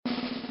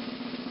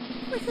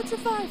We could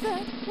survive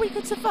that. We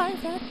could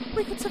survive that.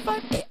 We could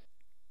survive it.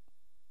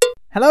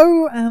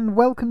 Hello and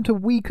welcome to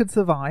We Could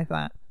Survive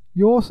That,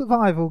 your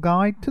survival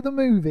guide to the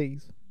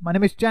movies. My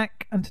name is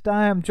Jack and today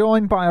I'm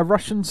joined by a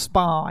Russian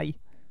spy.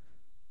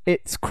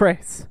 It's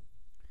Chris.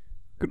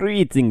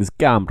 Greetings,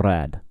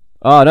 comrade.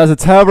 Oh, that's a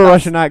terrible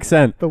Russian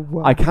accent.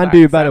 I can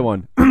do a better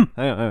one. Hang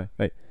on,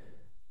 wait.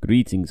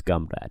 Greetings,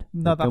 comrade.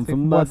 No, I come that's from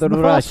even worse Mother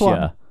than the first Russia.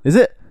 one. Is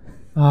it?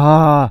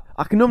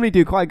 I can normally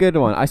do quite a good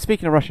one. I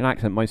speak in a Russian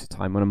accent most of the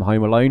time when I'm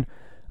home alone,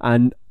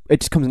 and it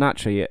just comes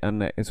naturally,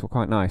 and it's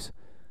quite nice.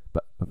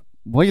 But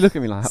what are you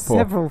looking at me like that for?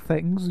 Several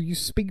things. You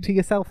speak to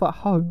yourself at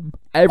home.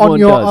 Everyone on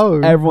your does.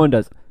 own. Everyone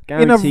does.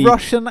 Guaranteed. In a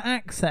Russian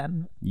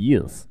accent.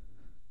 Yes.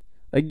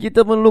 I get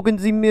up and look in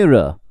the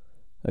mirror.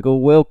 I go,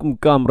 welcome,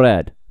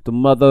 comrade, to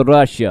Mother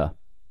Russia.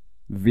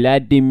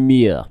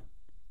 Vladimir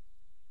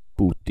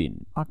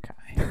Putin.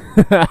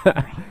 Okay.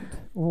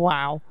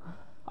 Wow.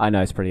 I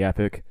know, it's pretty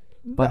epic.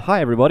 But hi,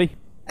 everybody.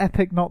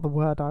 Epic, not the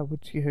word I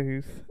would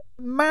use.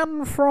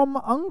 Man from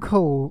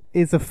U.N.C.L.E.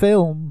 is a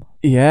film.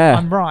 Yeah.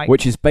 I'm right.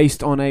 Which is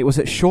based on was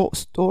it short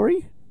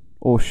story?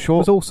 Or It short...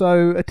 was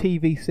also a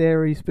TV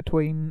series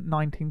between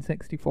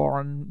 1964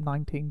 and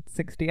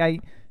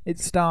 1968. It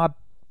starred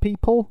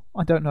people.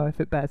 I don't know if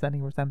it bears any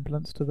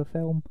resemblance to the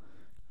film.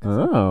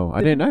 Oh,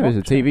 I didn't know it was a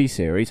watch TV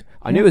series.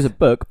 I knew it was a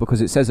book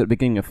because it says at the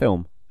beginning of the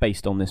film,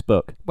 based on this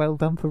book. Well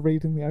done for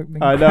reading the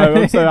opening. I know, I'm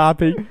credits. so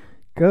happy.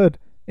 Good.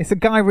 It's a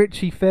Guy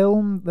Ritchie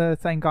film, the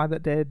same guy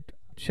that did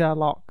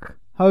Sherlock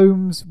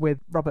Holmes with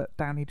Robert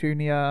Downey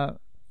Jr.,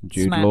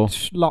 Jude Law.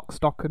 Snatch, Lock,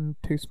 Stock and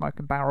Two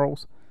Smoking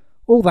Barrels.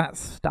 All that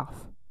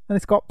stuff. And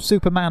it's got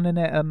Superman in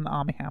it and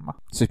Armie Hammer.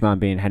 Superman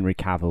being Henry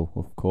Cavill,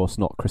 of course,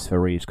 not Christopher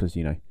Reeves, because,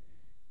 you know,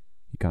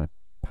 he kind of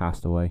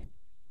passed away.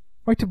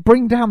 Way to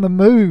bring down the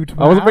mood,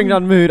 man. I wasn't bringing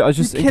down the mood. I was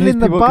just You're in case killing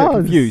the people get buzz.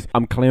 confused.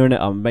 I'm clearing it.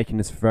 I'm making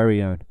this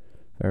very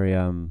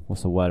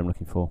what's the word I'm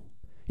looking for?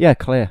 Yeah,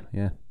 clear.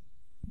 Yeah.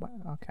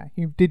 Well, okay,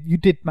 you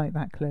did make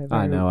that clear.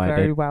 I know, I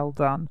very did. well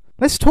done.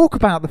 Let's talk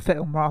about the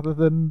film rather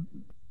than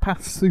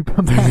past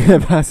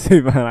Superman. Past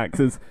Superman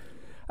actors.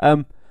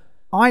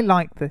 I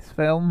like this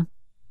film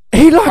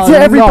He liked A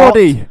it.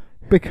 Everybody.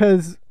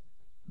 because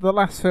the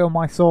last film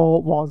I saw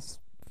was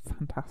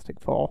Fantastic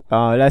Four.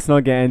 Oh, let's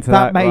not get into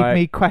That that. made right?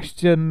 me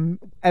question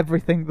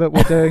everything that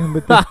we're doing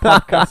with this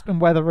podcast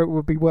and whether it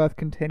would be worth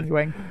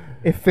continuing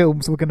if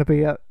films were going to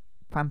be at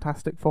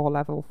Fantastic Four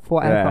level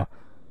forever. Yeah.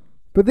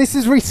 But this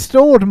has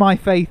restored my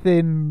faith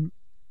in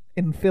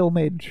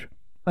filmage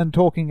and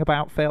talking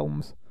about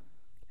films.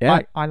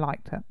 Yeah, I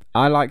liked it.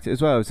 I liked it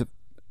as well.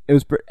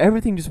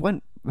 Everything just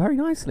went very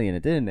nicely in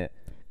it, didn't it?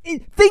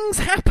 Things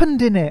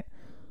happened in it,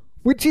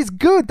 which is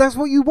good. That's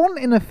what you want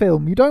in a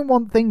film. You don't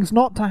want things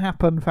not to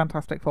happen.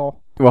 Fantastic Four.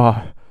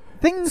 Wow.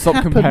 Things Stop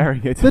happened.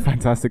 comparing it to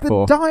Fantastic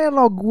Four. The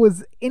dialogue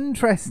was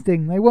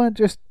interesting. They weren't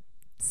just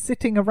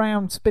sitting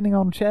around spinning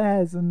on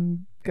chairs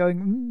and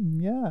going,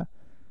 yeah,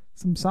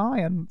 some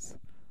science.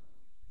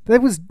 There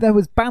was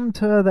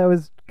banter. There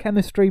was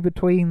chemistry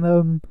between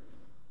them.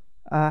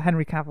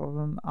 Henry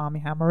Cavill and Armie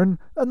Hammer and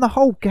the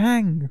whole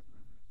gang.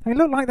 They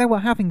looked like they were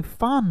having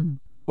fun.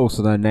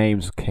 Also, their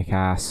names kick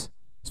ass.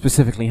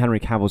 Specifically, Henry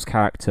Cavill's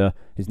character.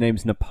 His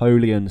name's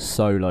Napoleon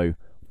Solo.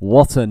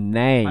 What a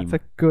name!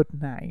 That's a good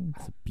name.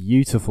 That's a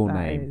beautiful That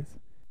name. is.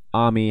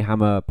 Armie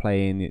Hammer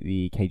playing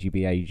the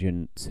KGB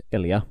agent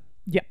Ilya.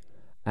 Yep.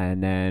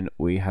 And then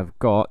we have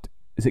got...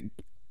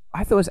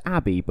 I thought it was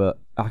Abby, but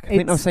I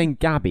think I was saying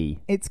Gabby.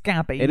 It's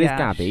Gabby. It is yeah.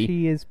 Gabby.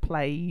 She is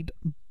played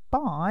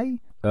by...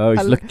 Oh,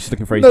 he's just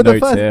looking for his No, the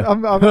notes first, here.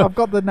 I've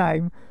got the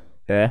name.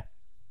 Yeah.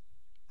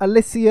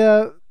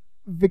 Alicia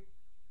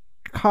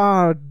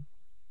Vikander.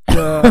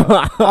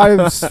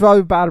 I'm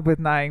so bad with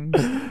names.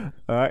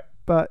 Alright.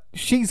 But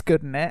she's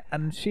good in it,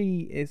 and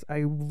she is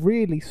a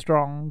really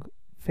strong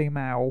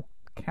female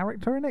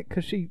character in it,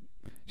 because she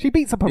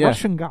beats up a Yeah.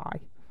 Russian guy.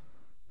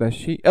 Does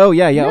she? Oh,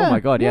 yeah. Yeah, Oh, my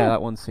God. Yeah, yeah.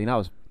 that one scene. That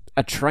was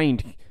a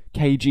trained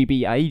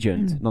KGB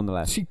agent,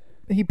 nonetheless.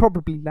 He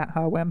probably let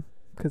her win,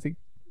 because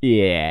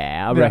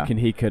Yeah, I reckon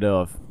he could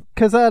have.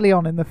 early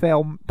on in the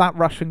film, that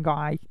Russian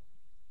guy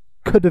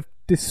could have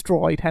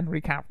destroyed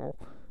Henry Cavill.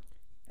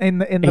 In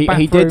the bathroom,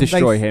 He did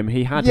destroy him.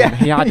 He had Yeah,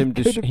 him.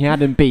 he could've- He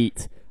had him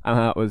beat, and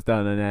that was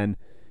done. And then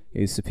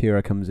his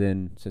superior comes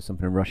in, says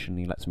something in Russian, and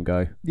he lets him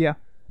go. Yeah,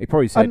 He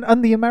probably said,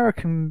 and the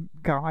American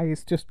guy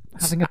is just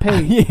having a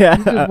pee. "Yeah,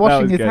 He's that just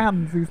washing was his good.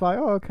 hands. He's like,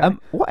 "Oh, okay."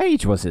 What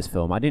age was this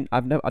film? I didn't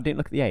look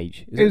at the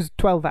age. It was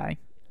 12A.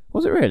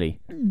 Was it really?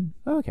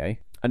 Oh, okay.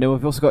 And then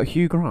we've also got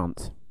Hugh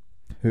Grant.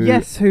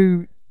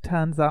 Who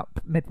turns up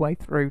midway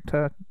through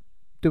to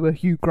do a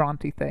Hugh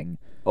Granty thing.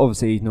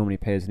 Obviously, he normally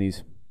appears in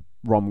these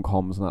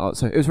rom-coms and that.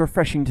 So it was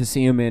refreshing to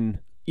see him in,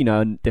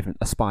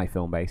 a spy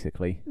film,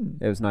 basically.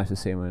 It was nice to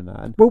see him in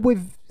that. Well,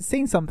 we've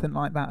seen something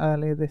like that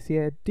earlier this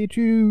year. Did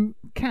you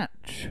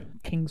catch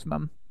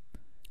Kingsman?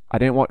 I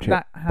didn't watch it,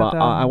 That had, but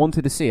I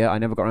wanted to see it. I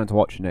never got around to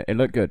watching it. It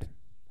looked good.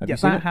 Have you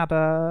seen that it?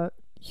 had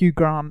Hugh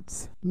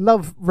Grant's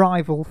love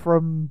rival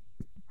from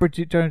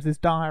Bridget Jones's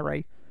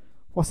Diary.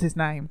 What's his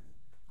name?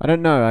 I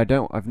don't know.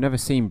 I've never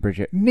seen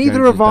Bridget. Neither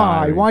Jones's have I.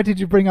 Diary. Why did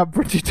you bring up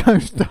Bridget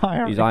Jones'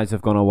 Diary? His eyes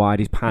have gone all wide.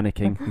 He's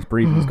panicking. His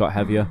breathing's got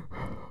heavier.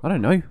 I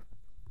don't know.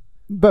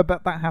 But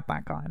that had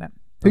that guy in it,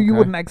 who you Okay.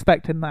 wouldn't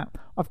expect in that.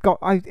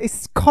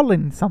 It's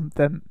Colin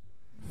something.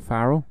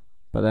 Farrell.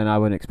 But then I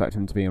wouldn't expect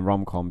him to be in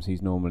rom-coms.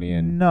 He's normally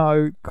in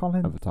No,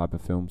 Colin. other type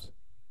of films.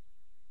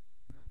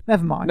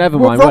 Never mind. Never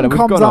Well, mind, whatever, we've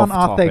rom-coms gone aren't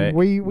off our thing. topic.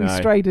 We No.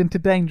 strayed into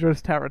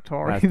dangerous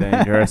territory. That's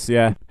dangerous,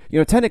 yeah. You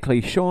know,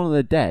 technically, Shaun of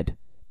the Dead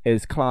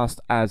is classed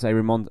as a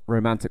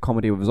romantic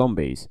comedy with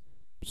zombies.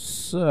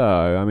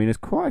 So, I mean, there's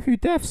quite a few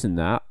deaths in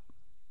that.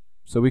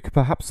 So we could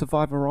perhaps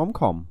survive a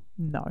rom-com.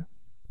 No.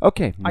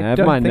 Okay, I never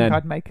don't mind think then.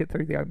 I'd make it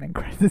through the opening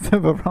credits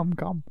of a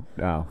rom-com.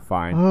 Oh,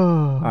 fine.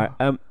 Oh.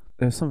 Alright,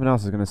 there's something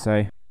else I was going to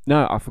say.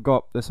 No, I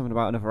forgot. There's something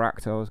about another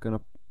actor I was going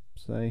to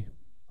say.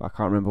 I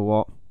can't remember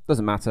what.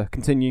 Doesn't matter.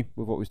 Continue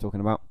with what we was talking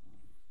about.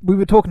 We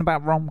were talking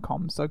about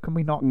rom-coms, so can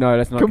we not... No,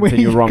 let's not Can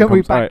continue we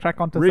rom-coms. backtrack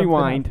onto something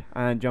Rewind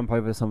and jump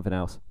over to something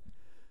else.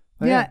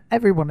 Oh, Yeah,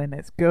 everyone in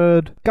it's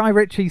good. Guy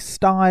Ritchie's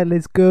style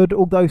is good,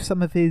 although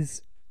some of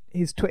he's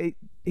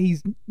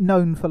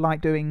known for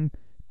like doing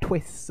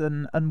twists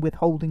and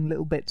withholding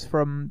little bits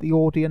from the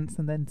audience,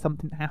 and then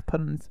something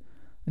happens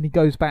and he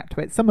goes back to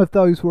it. Some of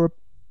those were a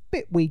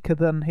bit weaker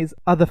than his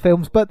other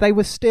films, but they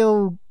were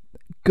still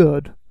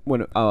good.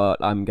 When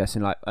I'm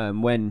guessing like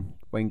when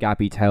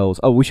Gabby tells,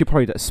 we should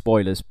probably do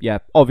spoilers. Yeah,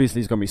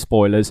 obviously there's gonna be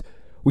spoilers.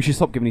 We should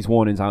stop giving these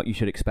warnings out. You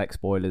should expect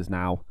spoilers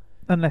now.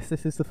 Unless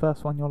this is the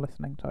first one you're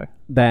listening to.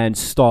 Then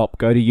stop.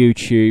 Go to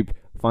YouTube.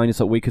 Find us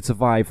at We Could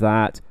Survive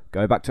That.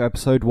 Go back to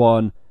episode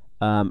 1.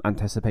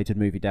 Anticipated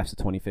movie deaths of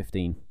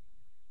 2015.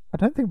 I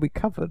don't think we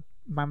covered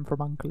Man from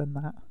U.N.C.L.E. in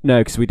that.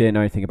 No, because we didn't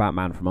know anything about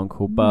Man from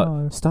U.N.C.L.E., but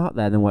No. start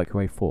there, then work your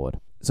way forward.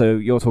 So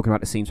you're talking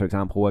about the scenes, for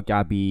example, where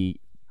Gabby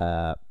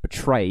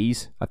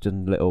betrays. I've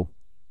done little.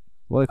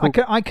 What are they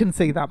called? I can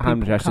see that.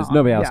 Hand people gestures. can't.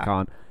 Nobody else Yeah.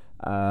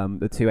 can't.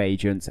 The two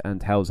agents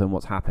and tells them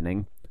what's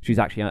happening. She's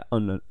actually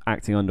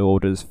acting under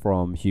orders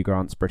from Hugh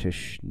Grant's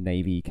British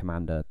Navy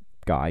commander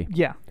guy.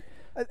 Yeah.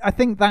 I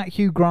think that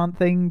Hugh Grant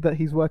thing, that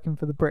he's working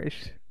for the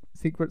British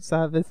Secret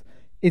Service,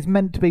 is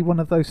meant to be one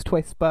of those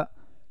twists, but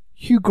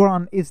Hugh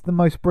Grant is the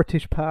most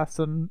British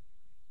person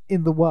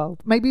in the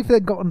world. Maybe if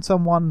they'd gotten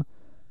someone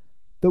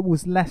that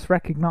was less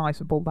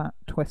recognisable, that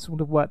twist would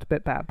have worked a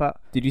bit better. But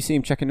Did you see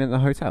him checking in at the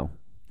hotel?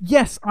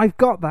 yes, I've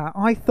got that.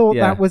 I thought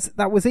Yeah.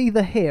 that was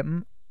either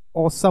him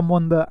or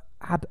someone that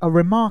had a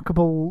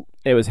remarkable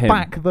It was him.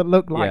 back that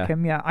looked like Yeah.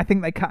 him. Yeah, I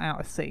think they cut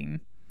out a scene.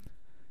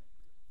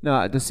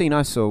 No, the scene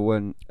I saw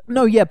when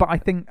No, yeah, but I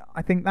think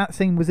that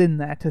scene was in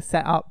there to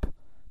set up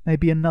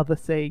maybe another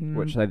scene,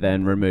 which they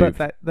then removed.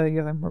 But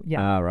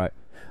yeah, Right.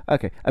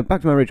 Okay. And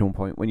back to my original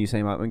point when you say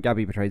about when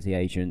Gabby betrays the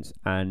agents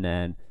and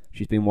then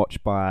she's been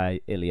watched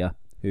by Ilya,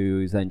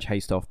 who's then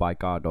chased off by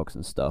guard dogs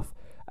and stuff.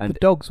 And the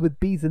dogs with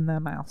bees in their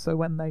mouth, so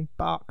when they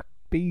bark,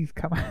 bees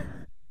come out.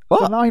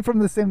 What? It's a line from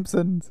The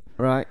Simpsons.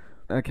 right.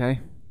 Okay.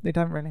 They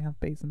don't really have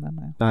bees in their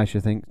mouth. I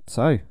should think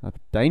so. That'd be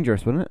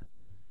dangerous, wouldn't it?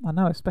 I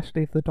know,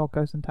 especially if the dog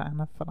goes into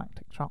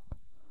anaphylactic shock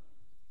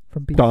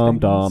from bee Dum stings.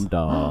 dum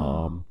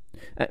dum.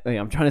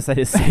 I'm trying to say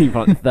this scene for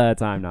like the third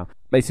time now.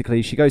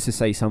 Basically, she goes to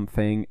say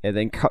something. It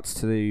then cuts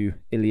to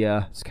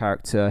Ilya's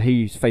character.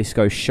 His face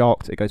goes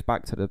shocked. It goes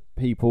back to the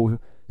people.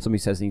 Somebody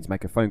says he needs to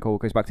make a phone call.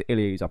 It goes back to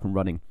Ilya, who's up and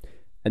running.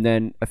 And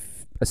then a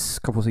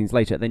couple of scenes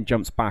later, it then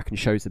jumps back and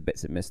shows the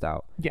bits it missed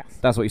out. Yes.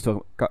 That's what he's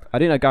talking about. I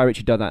didn't know Guy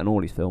Ritchie done that in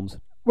all his films.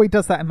 Well, he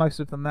does that in most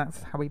of them.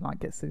 That's how he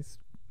gets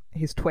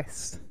his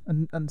twists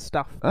and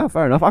stuff. Oh,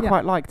 fair enough. I Yeah.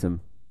 quite liked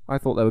them. I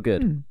thought they were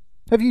good. Hmm.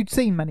 Have you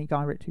seen many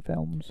Guy Ritchie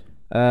films?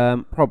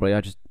 Probably. I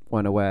just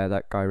weren't aware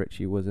that Guy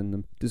Ritchie was in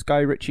them. Does Guy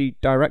Ritchie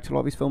direct a lot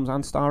of his films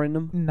and star in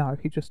them? No,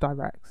 he just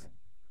directs.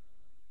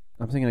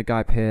 I'm thinking of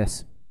Guy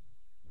Pearce.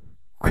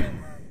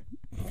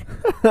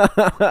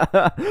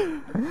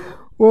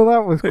 Well,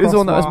 that was Who's the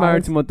one that was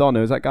married crosswise. to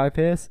Madonna? Is that Guy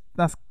Pearce?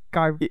 That's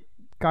Guy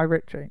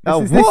Ritchie. This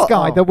Oh, is this what?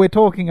 guy Oh. that we're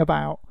talking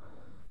about.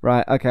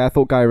 Right, okay. I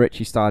thought Guy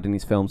Ritchie starred in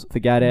his films.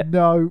 Forget it.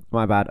 No,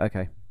 My bad.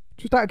 Okay.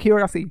 just out of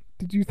curiosity,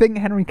 did you think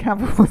Henry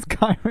Cavill was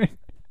Guy Ritchie?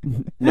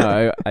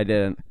 No, I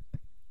didn't.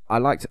 I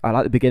liked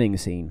the beginning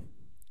scene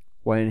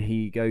when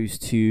he goes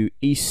to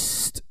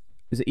East.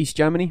 Is it East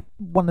Germany?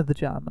 One of the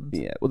Germans.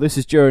 Yeah. Well, this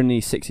is during the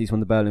 60s when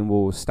the Berlin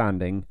Wall was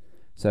standing.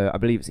 So I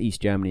believe it's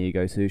East Germany he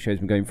goes to. Shows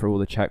him going through all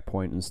the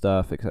checkpoint and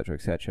stuff, etc.,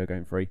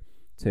 going through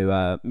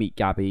to meet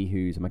Gabby,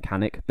 who's a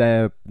mechanic.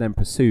 They're then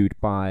pursued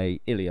by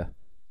Ilya,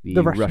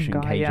 the Russian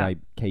guy, yeah.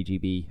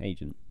 KGB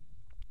agent.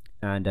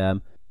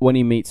 And when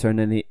he meets her, and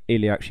then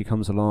Ilya actually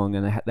comes along,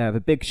 and they have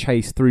a big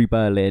chase through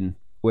Berlin,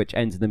 which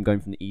ends in them going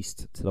from the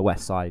east to the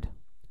west side,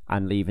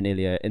 and leaving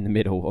Ilya in the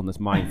middle on this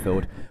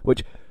minefield.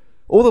 Which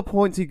all the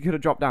points he could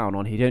have dropped down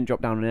on, he didn't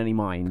drop down on any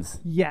mines.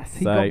 Yes,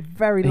 he So, got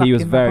very lucky. he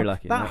was in that very part.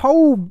 lucky in That that.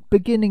 whole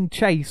beginning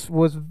chase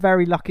was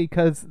very lucky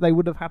because they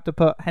would have had to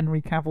put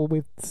Henry Cavill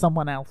with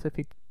someone else if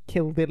he'd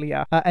killed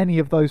Ilya at any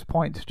of those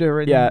points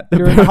during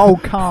the whole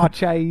car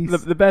chase.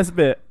 The best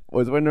bit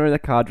was when they're in the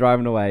car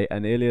driving away,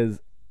 and Ilya's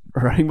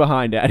running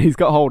behind it, and he's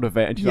got hold of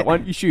it, and she's like, Yeah. "Why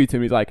don't you shoot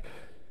him?" He's like,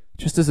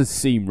 Just doesn't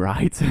seem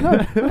right. No,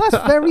 that's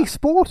very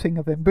sporting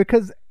of him,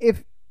 because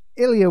if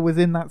Ilya was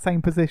in that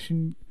same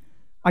position,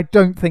 I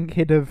don't think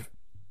he'd have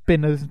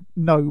been as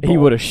noble. He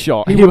would have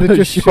shot. He He would would have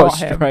have just shot shot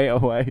him. straight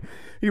away.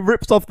 He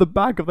rips off the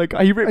back of the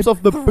guy. He rips And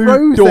off the boot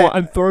throws door it.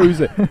 and throws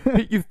it.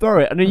 You throw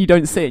it, and then you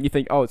don't see it, and you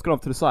think, oh, it's gone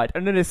off to the side.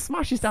 And then it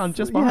smashes down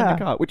just behind Yeah.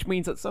 the car, which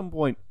means at some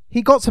point...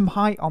 He got some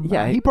height on that.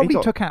 Yeah, he he probably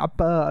got- took out a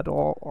bird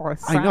or a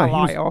I know, he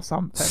satellite was or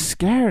something.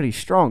 scarily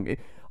strong.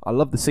 I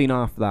love the scene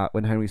after that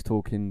when Henry's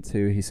talking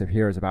to his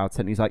heroes about it,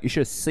 and he's like, you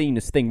should have seen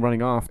this thing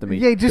running after me.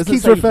 Yeah, he just Doesn't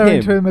keeps say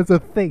referring to him as a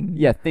thing.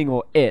 Yeah, thing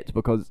or it,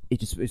 because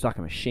it's like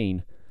a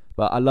machine.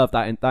 But I love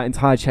that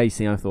entire chase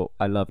scene.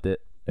 I loved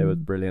it. It was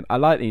brilliant. I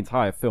like the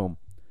entire film.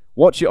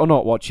 Watch it or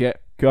not watch it,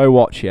 go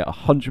watch it.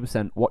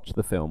 100% watch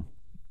the film.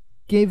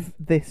 Give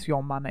this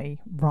your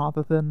money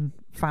rather than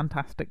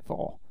Fantastic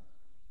Four.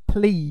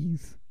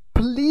 Please.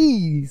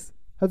 Please.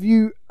 Have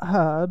you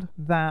heard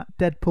that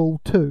Deadpool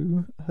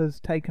 2 has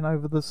taken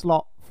over the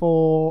slot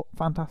for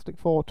Fantastic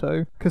Four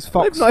 2? Because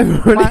Fox... They've not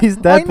even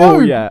released I know.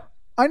 Deadpool yet.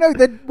 I know,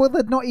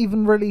 they'd not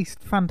even released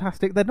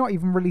Fantastic... They'd not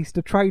even released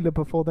a trailer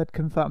before they'd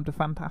confirmed a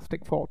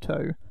Fantastic Four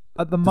 2.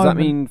 At the Does moment,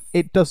 that mean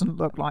it doesn't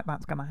look like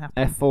that's going to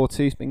happen.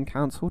 F42's been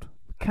cancelled?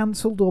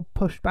 Cancelled or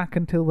pushed back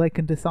until they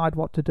can decide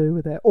what to do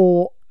with it,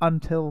 or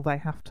until they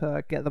have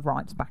to get the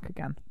rights back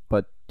again.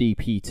 But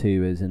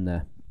DP2 is in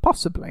there.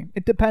 Possibly.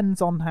 It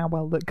depends on how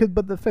well... But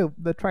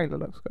the trailer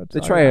looks good.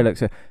 The so, trailer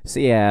looks good. So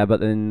yeah, but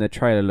then the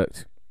trailer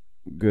looked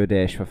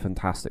goodish for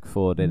Fantastic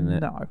Four, didn't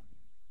it? No.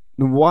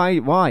 Why?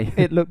 Why?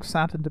 It looks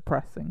sad and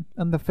depressing.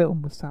 And the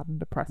film was sad and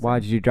depressing. Why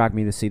did you drag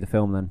me to see the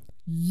film then?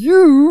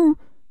 You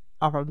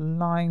are a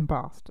lying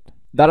bastard.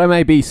 That I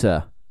may be,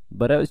 sir,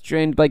 but I was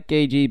trained by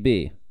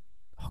KGB.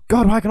 Oh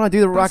God, why can't I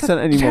do the That's accent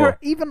a anymore?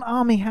 Even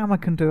Armie Hammer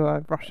can do a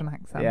Russian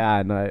accent. Yeah,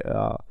 I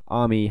know.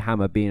 Armie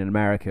Hammer being an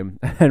American,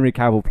 Henry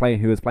Cavill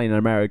who was playing an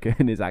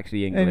American, is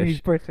actually And he's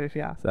English. British,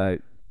 yeah. So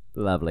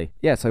lovely.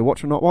 Yeah. So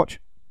watch or not watch?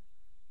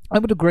 I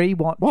would agree.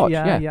 Watch,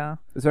 yeah. yeah.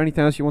 Is there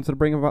anything else you wanted to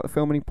bring up about the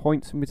film? Any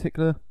points in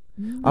particular?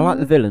 I like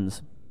the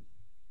villains.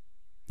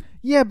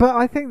 Yeah, but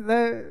I think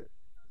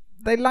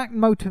they lack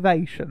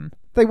motivation.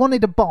 They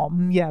wanted a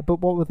bomb, yeah,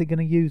 but what were they going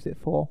to use it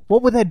for?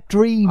 What were their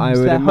dreams, I would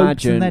their hopes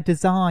imagine- and their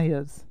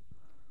desires?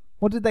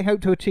 What did they hope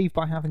to achieve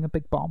by having a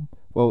big bomb?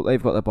 Well,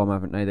 they've got the bomb,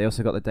 haven't they? They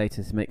also got the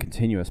data to make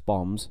continuous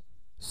bombs,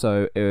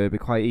 so it would be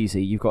quite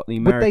easy. You've got the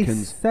Would they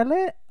Americans. sell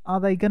it? Are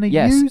they going to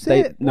Yes, use they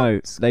it? no,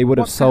 What's- they would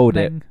have what's sold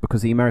happening? it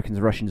because the Americans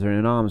and Russians are in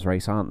an arms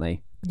race, aren't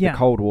they? Yeah, The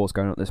Cold War's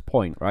going on at this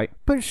point, right?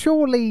 but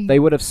surely... They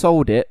would have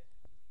sold it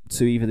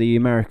to either the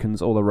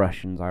Americans or the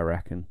Russians, I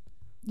reckon.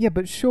 Yeah,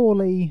 but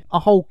surely a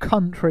whole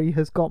country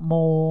has got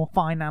more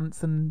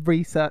finance and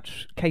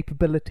research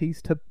capabilities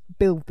to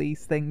build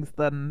these things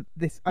than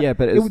this. Yeah,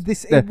 but it was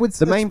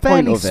the a main point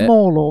fairly of it.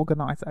 small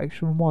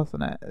organisation,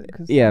 wasn't it?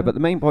 'Cause, Yeah, but the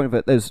main point of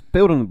it, there's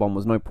building the bomb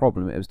was no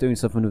problem. It was doing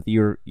something with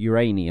the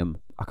uranium.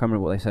 I can't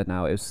remember what they said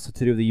now. It was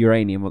to do with the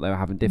uranium, what they were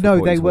having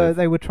difficulties no, with.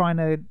 they were trying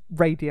to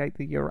radiate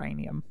the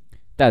uranium.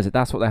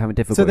 That's what they're having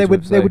difficulties So they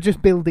with. were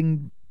just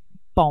building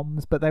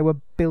bombs, but they were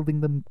building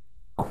them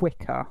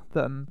quicker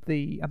than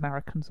the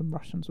Americans and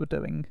Russians were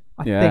doing.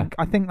 I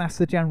think that's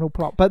the general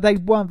plot, but they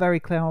weren't very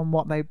clear on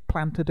what they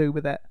planned to do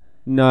with it.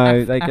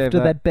 No, they gave after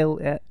that. they'd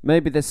built it.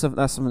 Maybe that's something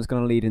that's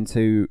going to lead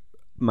into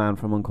Man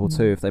from U.N.C.L.E.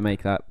 2 if they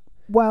make that.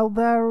 Well,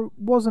 there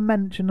was a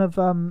mention of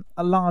a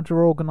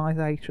larger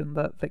organisation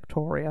that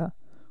Victoria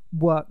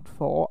worked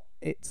for.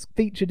 It's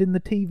featured in the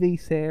TV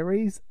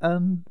series,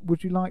 and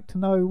would you like to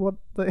know what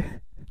the...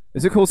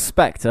 Is it called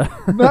Spectre?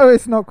 No,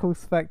 it's not called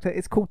Spectre.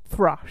 It's called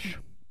Thrush.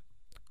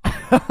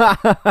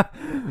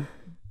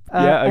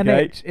 Yeah, And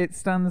okay. it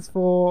stands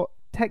for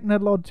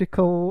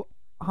Technological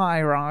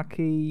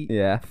Hierarchy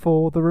Yeah.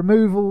 for the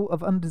Removal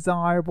of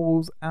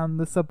Undesirables and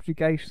the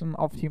Subjugation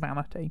of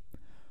Humanity.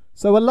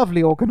 So a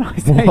lovely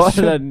organisation. What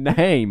a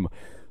name!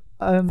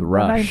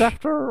 Thrush. Named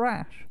after a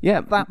rash.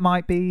 Yeah, That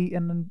might be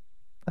in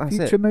a That's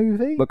future it.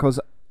 movie. because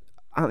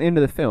at the end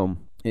of the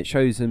film, it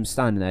shows him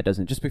standing there,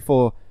 doesn't it? Just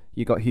before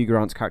you got Hugh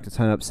Grant's character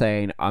turn up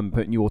saying, "I'm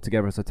putting you all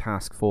together as a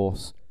task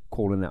force,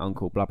 calling it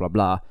Uncle," blah blah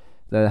blah.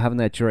 They're having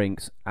their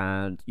drinks,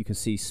 and you can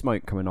see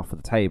smoke coming off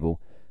of the table.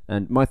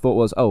 And my thought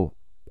was, oh,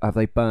 have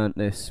they burnt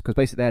this? Because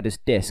basically they had this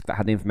disc that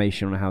had the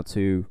information on how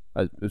to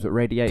was it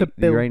radiate To the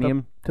build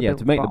uranium? to Yeah, build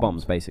to make the the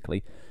bombs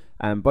basically.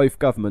 And both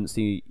governments,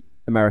 the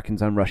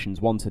Americans and Russians,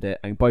 wanted it,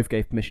 and both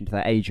gave permission to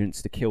their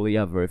agents to kill the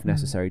other if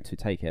necessary to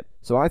take it.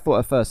 So I thought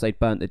at first they'd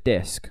burnt the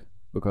disc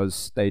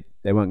because they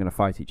weren't going to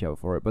fight each other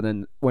for it. But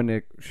then when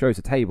it shows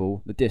the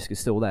table, the disc is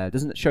still there.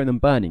 Doesn't it show them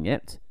burning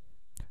it?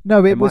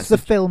 No, It it was might the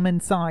suggest- film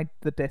inside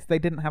the disc. They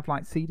didn't have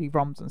like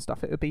CD-ROMs and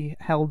stuff. It would be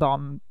held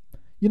on,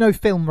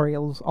 film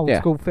reels, old Yeah.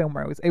 school film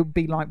reels. It would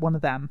be like one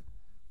of them.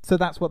 So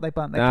that's what they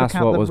burnt. They That's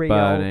took out what the was reel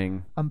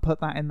burning. and put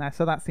that in there.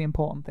 So that's the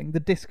important thing. The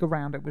disc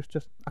around it was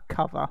just a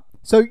cover.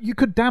 So you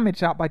could damage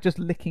that by just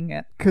licking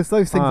it, because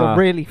those things Ah. are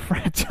really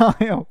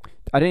fragile.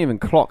 I didn't even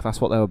clock that's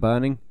what they were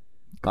burning.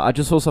 Like, I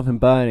just saw something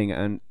burning,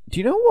 and do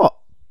you know what?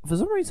 For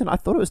some reason, I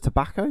thought it was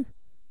tobacco.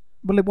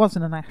 Well, it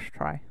wasn't an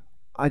ashtray.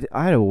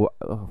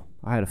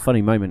 I had a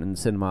funny moment in the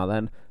cinema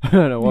then. I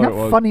don't know You what have it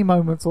was. funny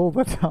moments all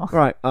the time.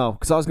 Right. Oh,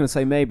 because I was going to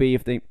say maybe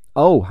if they.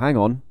 Oh, hang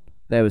on.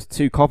 There was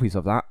 2 copies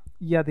of that.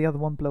 Yeah, the other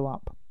one blew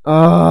up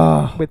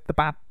Oh. with the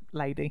bad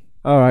lady.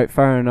 All right.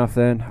 Fair enough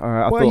then. All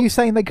right. Are you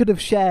saying they could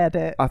have shared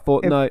it? I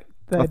thought if no.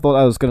 they I thought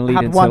that was going to lead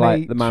had into one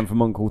like each? the Man from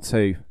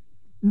U.N.C.L.E. 2.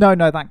 No,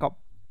 that got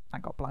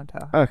blown to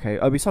her. Okay,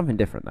 it'll be something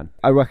different then.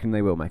 I reckon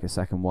they will make a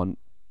second one.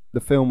 The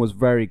film was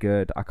very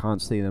good. I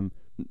can't see them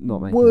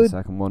not making a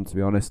second one, to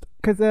be honest.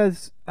 Because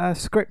there's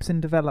scripts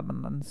in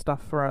development and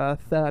stuff for a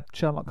third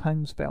Sherlock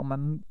Holmes film,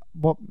 and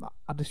what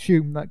I'd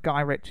assume that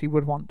Guy Ritchie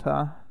would want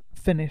to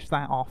finish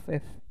that off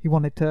if he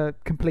wanted to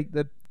complete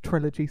the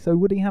trilogy. So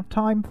would he have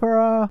time for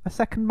a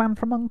second Man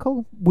from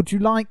U.N.C.L.E.? Would you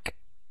like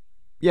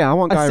Yeah, I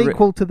want a Guy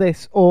sequel to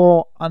this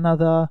or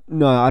another?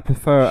 No, I'd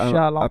prefer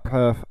Sherlock.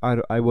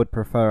 I would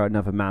prefer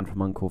another Man from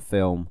U.N.C.L.E.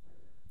 film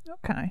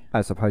Okay.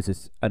 as opposed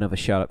to another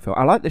Sherlock film.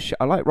 I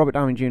like Robert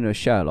Downey Jr. as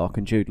Sherlock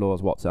and Jude Law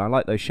as Watson. I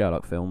like those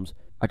Sherlock films.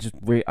 I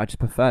just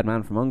preferred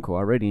Man from U.N.C.L.E.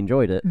 I really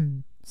enjoyed it.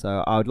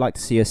 So I would like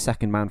to see a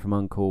second Man from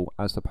U.N.C.L.E.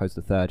 as opposed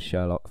to the third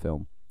Sherlock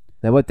film.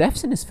 There were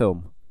deaths in this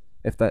film.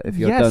 If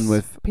you're done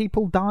with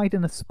people died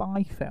in a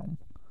spy film.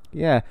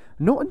 Yeah,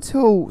 not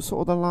until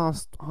sort of the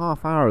last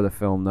half hour of the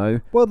film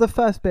though. Well, the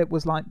first bit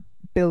was like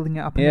building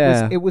it up, and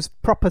Yeah. it was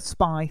proper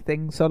spy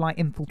things, so like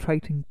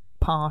infiltrating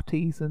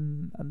parties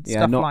and Yeah,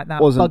 stuff not- like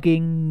that, wasn't-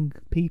 bugging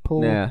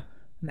people, Yeah.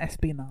 and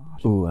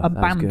espionage, Ooh, and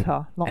that was good.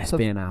 banter, lots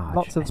Espionage.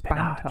 of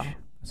Espionage. banter.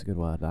 That's a good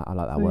word. I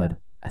like that So, word.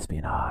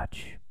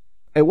 Espionage.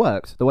 It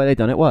worked. The way they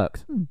done it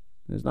worked. It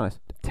was nice.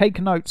 Take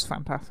Notes,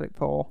 Fantastic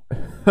Four.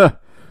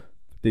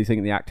 Do you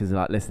think the actors are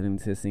like listening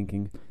to this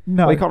thinking?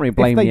 No, Well, you can't really if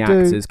blame they the do-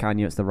 actors, can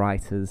you? It's the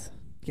writers.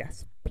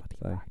 Yes, bloody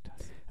So.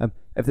 writers.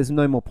 If there's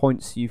no more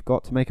points you've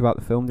got to make about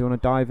the film, do you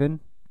want to dive in?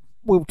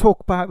 We'll talk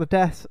about the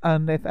deaths,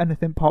 and if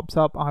anything pops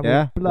up, I will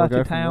Yeah, we'll blurt go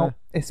it from out,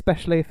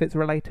 especially if it's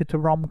related to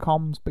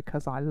rom-coms,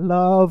 because I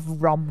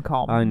love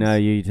rom-coms. I know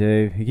you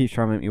do. You keep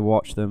trying to make me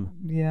watch them.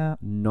 Yeah.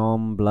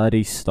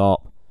 Non-bloody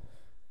stop.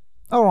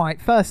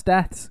 Alright, first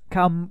deaths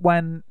come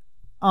when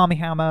Armie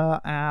Hammer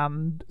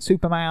and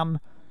Superman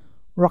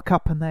rock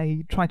up and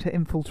they try to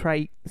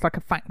infiltrate. It's like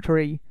a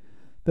factory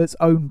that's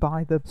owned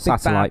by the big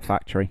Satellite bad.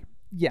 factory.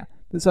 Yeah,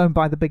 that's owned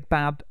by the big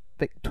bad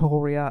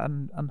Victoria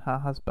and her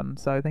husband.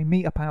 So they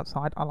meet up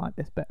outside. I like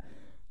this bit.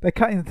 They're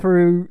cutting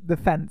through the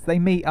fence. They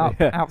meet up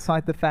Yeah.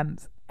 outside the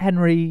fence.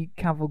 Henry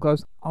Cavill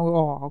goes,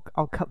 I'll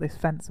cut this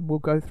fence and we'll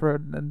go through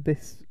it. And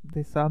these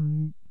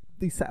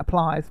set of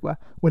pliers were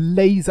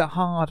laser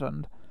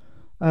hardened.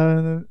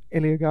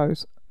 Ilya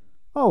goes,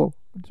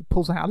 just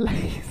pulls out a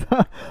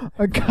laser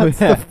and cuts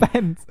the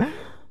fence.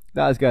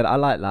 That was good. I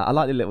like that. I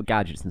like the little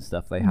gadgets and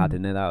stuff they had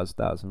in there. That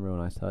was a real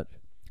nice touch.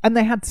 And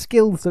they had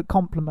skills that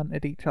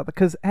complemented each other,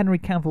 because Henry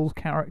Cavill's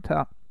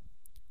character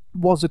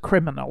was a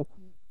criminal,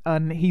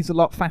 and he's a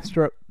lot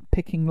faster at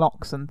picking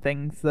locks and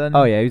things than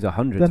Oh yeah, he's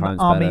 100 times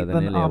better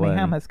than Ilya, Armie wasn't he?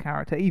 Hammer's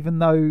character, even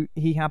though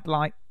he had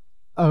like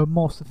a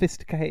more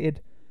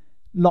sophisticated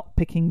lock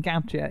picking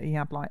gadget. He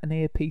had like an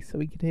earpiece so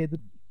he could hear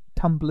the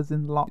tumblers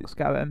in the locks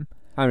going.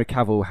 Henry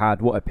Cavill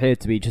had what appeared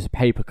to be just a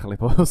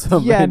paperclip or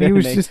something. Yeah, and he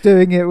was didn't just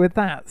doing it with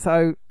that.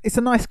 So it's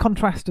a nice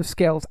contrast of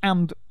skills,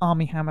 and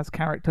Armie Hammer's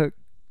character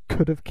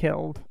could have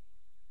killed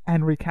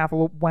Henry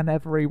Cavill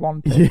whenever he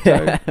wanted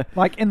Yeah. to.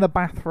 Like in the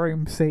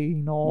bathroom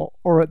scene or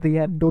at the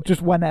end or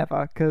just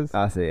whenever, because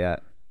That's it, yeah.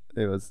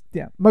 It was.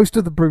 most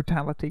of the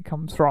brutality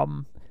comes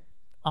from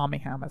Armie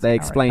Hammer's They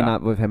character. explained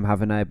that with him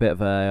having a bit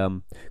of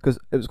a because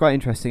it was quite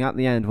interesting at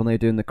the end when they were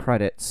doing the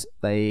credits.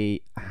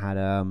 They had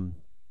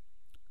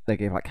they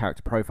gave like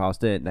character profiles,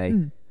 didn't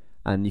they?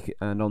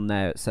 And on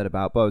there it said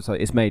about both. So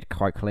it's made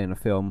quite clear in the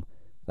film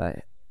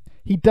that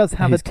He does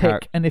have a his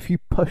tick, and if you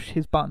push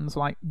his buttons,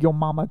 like your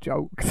mama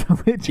jokes,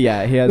 which he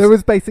has. there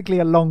was basically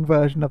a long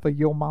version of a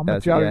your mama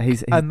Yes, joke, yeah,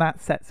 he's- and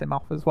that sets him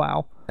off as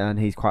well. and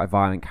he's quite a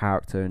violent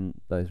character in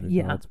those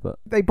regards. But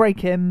They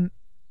break in,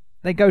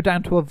 they go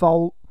down to a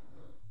vault.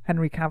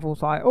 Henry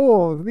Cavill's like,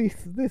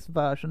 this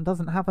version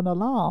doesn't have an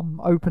alarm.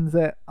 Opens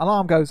it,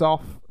 alarm goes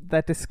off.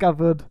 They're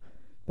discovered.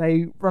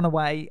 They run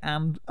away,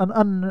 and an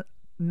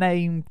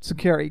unnamed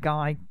security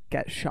guy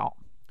gets shot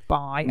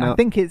by. Now- I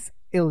think it's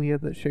Ilya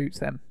that shoots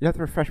him. you have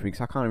to refresh me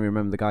because I can't even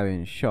remember the guy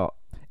being shot.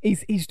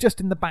 He's just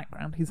in the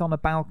background. He's on a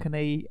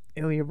balcony.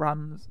 Ilya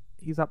runs.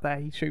 He's up there.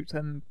 He shoots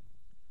him.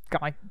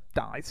 Guy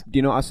dies. Do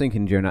you know what I was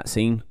thinking during that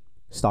scene?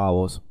 Star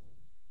Wars.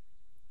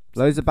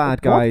 Loads of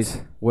bad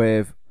guys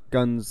with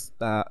guns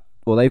that,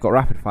 well, they've got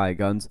rapid fire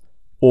guns.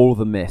 All of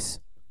them miss.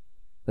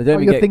 They don't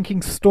even You're get, thinking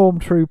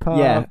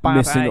Stormtrooper. Bad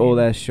missing aim. all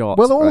their shots.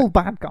 Well, all right?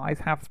 bad guys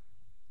have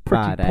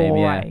pretty Bad poor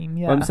aim, aim.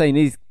 Yeah. But I'm saying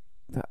they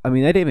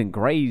didn't even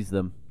graze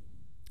them.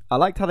 I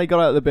liked how they got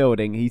out of the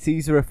building. He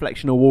sees a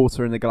reflection of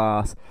water in the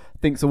glass,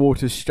 thinks the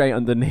water's straight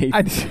underneath.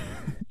 And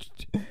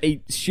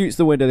He shoots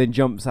the window, then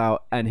jumps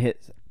out and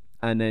hits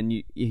and then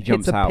he hits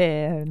jumps a out.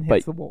 pier and but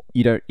hits the wall.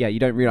 You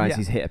don't realise Yeah.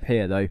 he's hit a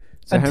pier though.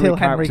 So Until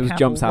Henry Henry Cavill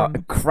jumps Cavill out runs.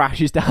 and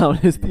crashes down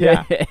his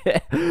pier. Yeah.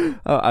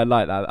 Oh, I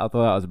like that. I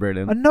thought that was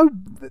brilliant. I know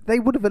they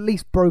would have at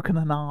least broken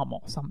an arm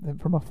or something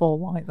from a fall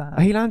like that.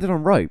 He landed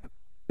on rope.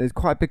 There's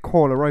quite a big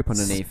coil of rope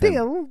underneath him.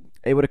 Still,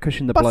 It would have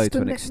cushioned the blow to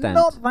busting an it extent.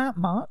 not that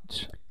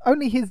much.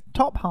 Only his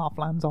top half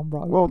lands on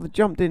rope. Well, the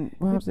jump didn't.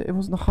 Well, it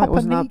wasn't. The height Pop a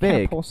wasn't that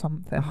kneecap big. or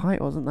something. The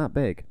height wasn't that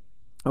big.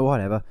 Or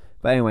whatever.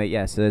 But anyway,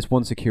 yeah. So there's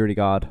one security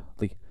guard,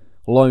 the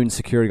lone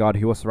security guard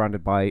who was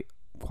surrounded by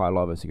quite a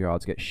lot of other security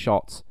guards, gets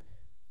shot.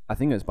 I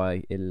think it was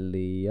by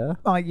Ilya.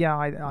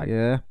 Yeah,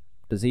 Yeah.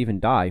 Does he even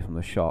die from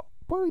the shot?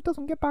 Well, he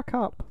doesn't get back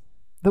up.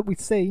 That we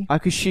see. I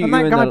could shoot And you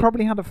that in guy the.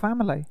 probably had a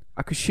family.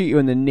 I could shoot you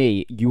in the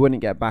knee. You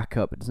wouldn't get back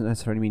up. It doesn't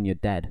necessarily mean you're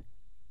dead.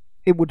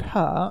 It would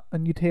hurt,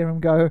 and you'd hear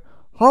him go,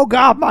 "Oh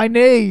God, my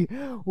knee!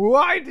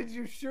 Why did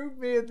you shoot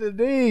me in the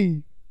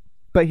knee?"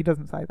 But he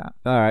doesn't say that.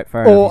 All right,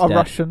 fair enough. Or He's a dead.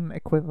 Russian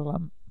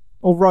equivalent.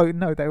 Or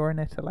no, they were in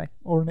Italy.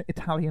 Or an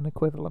Italian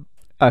equivalent.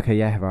 Okay,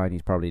 yeah, right.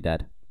 He's probably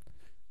dead.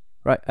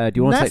 Right. Do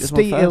you want to take this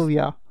one Nasty first?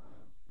 Ilya.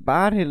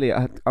 Bad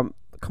Ilya.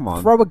 Come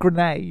on. Throw a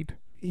grenade.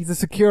 He's a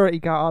security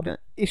guard. Yeah.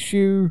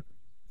 Issue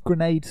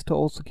grenades to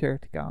all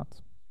security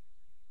guards.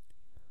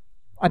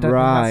 I don't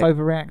Right. think that's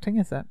overreacting,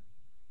 is it?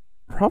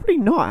 Probably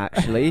not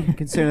actually,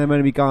 considering they're going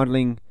to be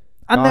guarding.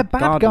 And they're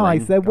bad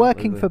guys. They're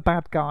working Guardling. for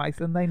bad guys,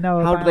 and they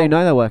know How about... do they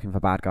know they're working for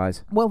bad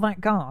guys? Well, that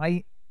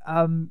guy,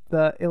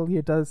 that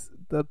Ilya does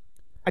the...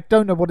 I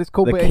don't know what it's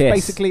called, The but kiss. it's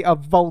basically a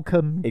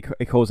Vulcan...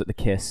 He calls it the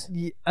kiss.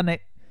 And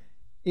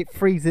it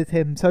freezes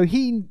him. So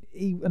he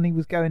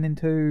was going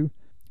into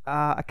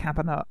a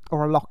cabinet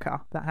or a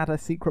locker that had a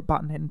secret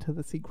button into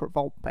the secret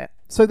vault bit.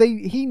 So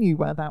he knew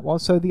where that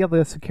was. So the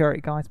other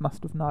security guys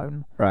must have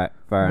known Right,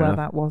 fair where enough.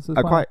 that was as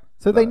I well. quite-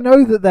 So they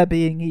know that they're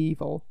being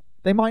evil.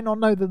 They might not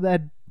know that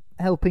they're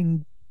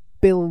helping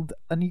build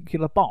a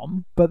nuclear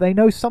bomb, but they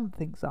know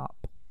something's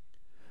up.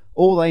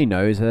 All they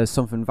know is there's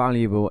something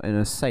valuable in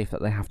a safe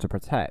that they have to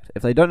protect.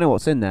 If they don't know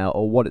what's in there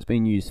or what it's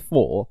being used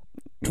for,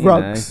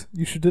 Drugs.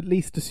 You should at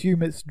least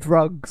assume it's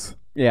drugs.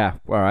 Yeah,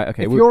 all right,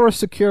 okay. If you're a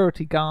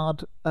security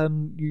guard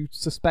and you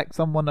suspect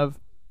someone of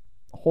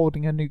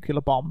hoarding a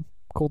nuclear bomb,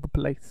 call the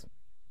police.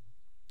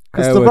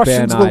 Because It the would be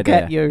an Russians will idea.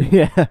 get you.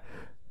 Yeah.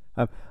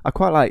 I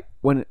quite like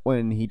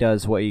when he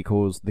does what he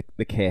calls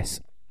the kiss.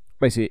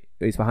 Basically,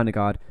 he's behind a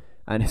guard,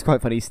 and it's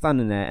quite funny. He's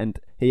standing there, and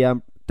he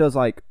does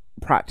like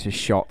practice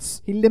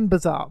shots. He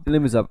limbers up.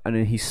 Limbers up, and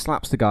then he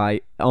slaps the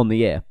guy on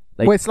the ear.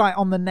 Like, Well, it's like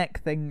on the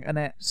neck thing, and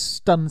it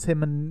stuns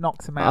him and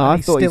knocks him out. oh, and I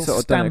he's thought he still sort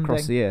of done it standing.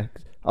 across the ear.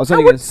 I was How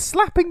only would going to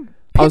slapping,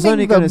 I was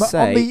only pinning gonna them on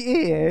say- the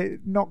ear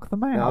knock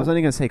them out? I was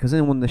only going to say because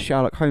in one of the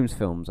Sherlock Holmes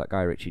films that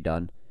Guy Ritchie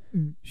done,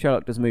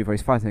 Sherlock does a move where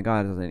he's fighting a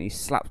guy, doesn't he? He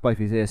slaps both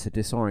his ears to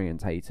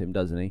disorientate him,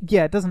 doesn't he?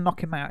 Yeah, it doesn't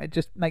knock him out. It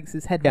just makes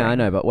his head Yeah, I ring.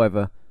 know, but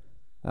whether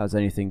that has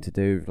anything to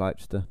do with like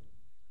just a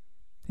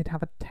He'd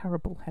have a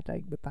terrible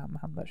headache with that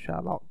man that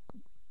Sherlock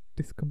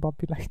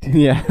discombobulated.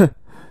 yeah.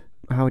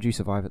 How would you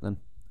survive it then?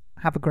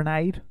 Have a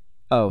grenade.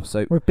 Oh,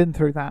 so We've been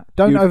through that.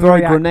 Don't you'd throw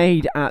a overreact.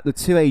 grenade at the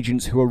two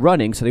agents who are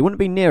running, so they wouldn't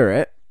be near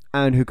it,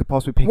 and who could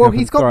possibly pick it Well, up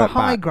he's and throw got the it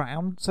high back.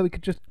 ground, so he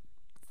could just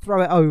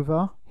throw it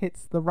over,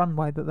 hits the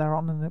runway that they're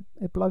on, and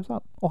it blows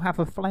up. Or have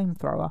a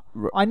flamethrower.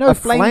 I know A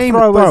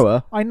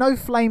flamethrower? I know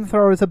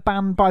flamethrowers are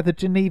banned by the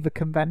Geneva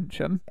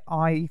Convention.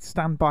 I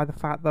stand by the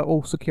fact that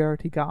all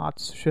security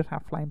guards should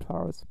have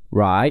flamethrowers.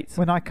 Right.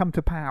 When I come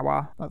to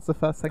power, that's the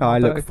first thing I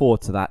I'll look do.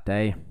 forward to that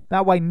day.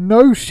 That way,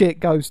 no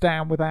shit goes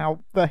down without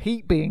the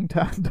heat being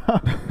turned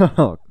up.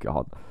 Oh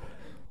God.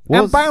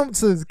 And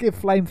bouncers give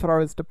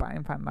flamethrowers to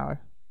Bang Fan. No.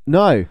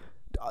 No.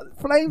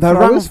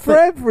 Flamethrowers for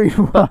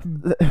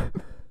everyone.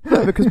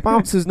 No, because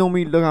bouncers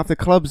normally look after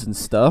clubs and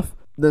stuff.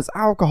 There's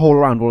alcohol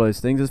around all those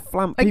things. There's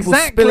people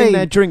Exactly. spilling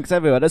their drinks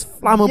everywhere. There's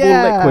flammable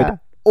Yeah. liquid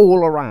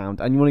all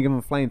around, and you want to give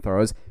them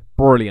flamethrowers?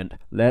 Brilliant.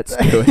 Let's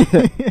do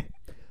it.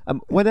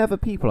 Were there other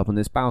people up on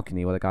this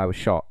balcony where the guy was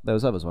shot? There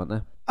was others, weren't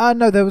there?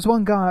 No, there was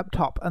one guy up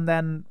top, and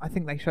then I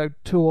think they showed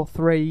 2 or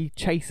 3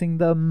 chasing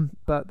them,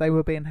 but they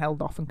were being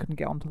held off and couldn't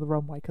get onto the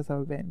runway because they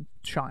were being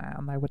shot at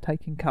and they were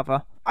taking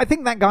cover. I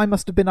think that guy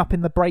must have been up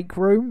in the break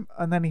room,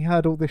 and then he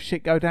heard all this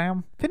shit go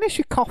down. Finish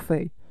your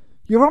coffee.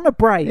 You're on a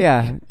break.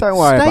 Yeah, don't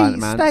worry Stay- about it,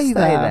 man. stay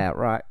there.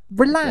 Right.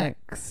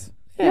 Relax.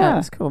 Yeah,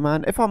 that's cool,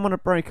 man. If I'm on a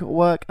break at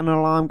work and an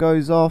alarm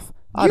goes off,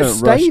 I You don't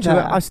stay rush to there.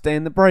 it. I stay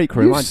in the break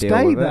room. You I deal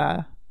stay with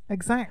there.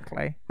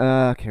 Exactly. it.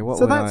 Okay, what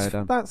So would I have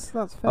done? that's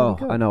fairly Oh,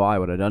 good. I know what I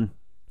would have done.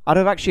 I'd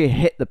have actually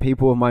hit the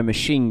people with my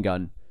machine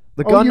gun.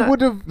 The Oh, gun, you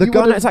would've- the you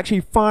gun would've- that's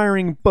actually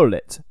firing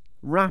bullets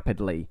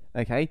rapidly.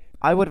 Okay,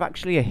 I would have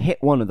actually hit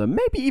one of them,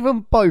 maybe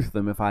even both of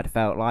them if I'd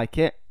felt like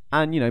it,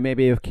 and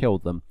maybe have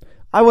killed them.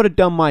 I would have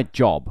done my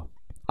job.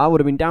 I would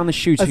have been down the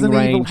shooting As an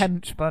range. evil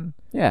henchman.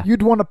 Yeah.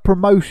 You'd want a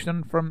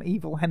promotion from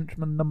evil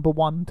henchman number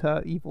 1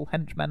 to evil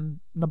henchman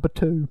number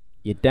 2.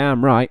 You're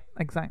damn right.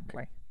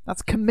 Exactly.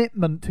 That's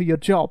commitment to your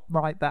job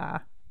right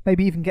there.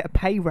 Maybe even get a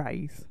pay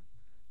raise.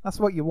 That's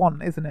what you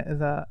want, isn't it,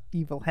 as a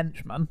evil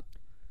henchman?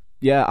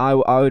 Yeah, I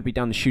would be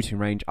down the shooting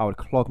range. I would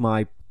clog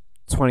my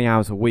 20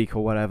 hours a week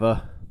or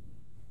whatever.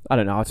 I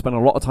don't know. I'd spend a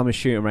lot of time in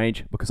shooting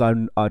range because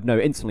I'd know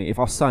instantly if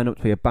I sign up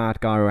to be a bad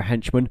guy or a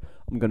henchman,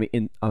 I'm gonna be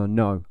in. Oh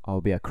no, I'll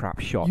be a crap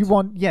shot. You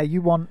want job so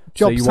you want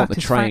the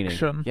satisfaction.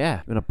 training. Yeah,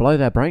 I'm gonna blow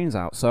their brains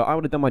out. So I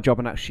would have done my job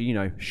and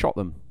actually, shot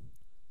them.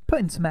 Put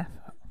in some effort.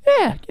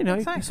 Yeah,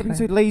 Exactly. something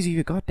so lazy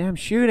with goddamn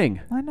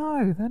shooting. I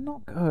know, they're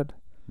not good.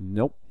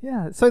 Nope.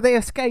 Yeah, so they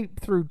escape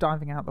through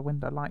diving out the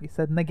window, like you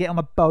said, and they get on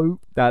a boat.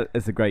 That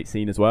is a great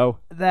scene as well.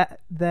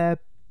 They're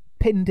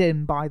pinned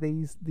in by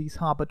these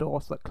harbour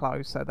doors that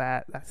close, so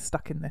they're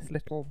stuck in this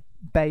little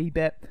bay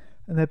bit,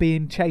 and they're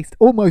being chased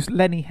almost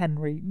Lenny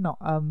Henry, not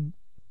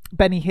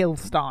Benny Hill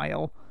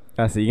style.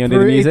 That's it. You gonna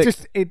do the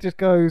music? It just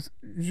goes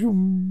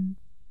zoom,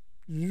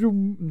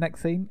 zoom.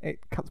 Next scene, it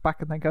cuts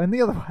back and they go in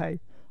the other way.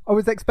 I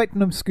was expecting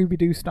them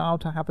Scooby-Doo style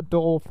to have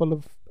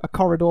a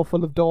corridor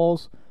full of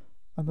doors,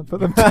 and then for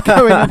them to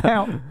go in and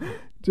out,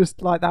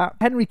 just like that.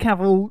 Henry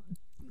Cavill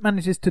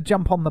manages to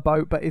jump on the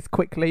boat, but is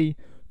quickly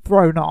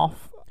thrown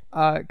off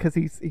because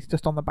he's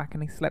just on the back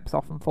and he slips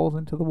off and falls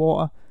into the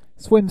water.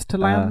 Swims to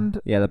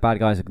land. Yeah, the bad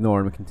guys ignore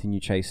him and continue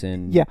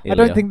chasing. Yeah, Ilya, I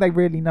don't think they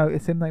really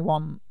notice him. They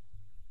want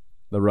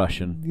the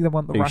Russian. the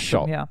who Russian.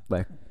 shot Yeah,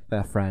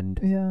 their friend,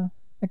 yeah,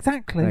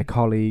 exactly. their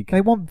colleague.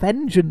 They want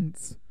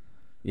vengeance.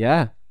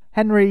 Yeah.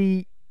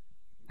 Henry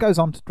goes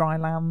on to dry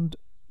land,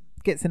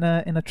 gets in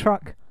a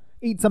truck,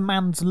 eats a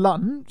man's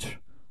lunch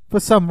for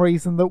some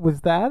reason that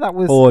was there. That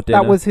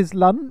was his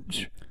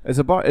lunch. It's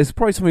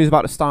probably somebody who's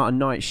about to start a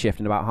night shift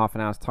in about half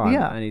an hour's time.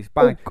 Yeah, And he's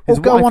back. or His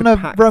go wife on had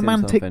a packed him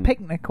romantic something.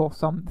 picnic or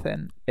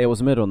something. It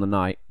was middle of the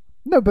night.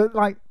 No, but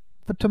like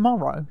for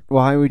tomorrow.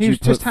 Why would He you was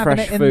put just having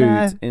fresh it in food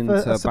there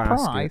into for a a surprise.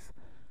 basket?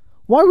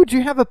 Why would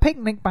you have a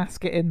picnic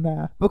basket in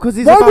there? Because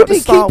he's Why about would to he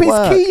start keep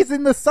work. his keys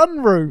in the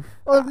sunroof?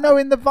 Or no,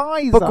 in the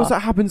visor? Because that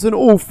happens in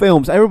all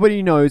films.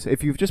 Everybody knows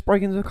if you've just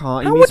broken into a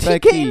car, How you need would he spare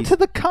get keys. into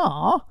the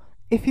car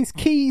if his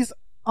keys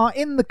are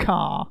in the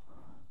car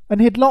and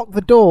he'd locked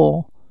the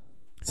door?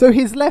 So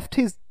he's left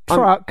his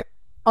truck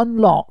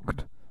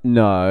unlocked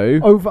No.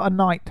 over a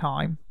night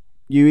time.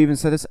 You even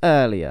said this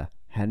earlier.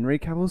 Henry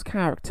Cavill's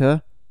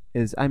character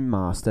is a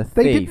master thief.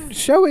 They didn't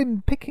show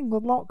him picking the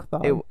lock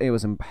though. It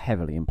was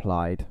heavily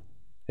implied,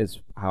 is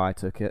how I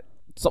took it.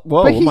 So,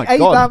 whoa, But oh he my ate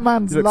God. that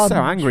man's He looked lunch. so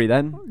angry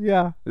then.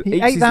 Yeah, he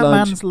Eats ate his that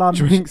lunch, man's lunch.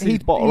 drinks his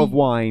bottle of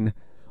wine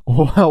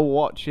while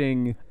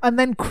watching. and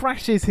then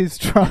crashes his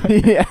truck.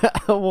 Yeah,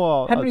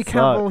 what? Henry That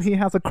Cavill, sucks. he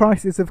has a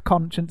crisis of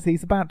conscience.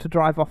 He's about to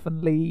drive off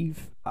and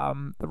leave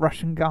the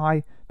Russian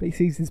guy, but he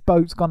sees his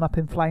boat's gone up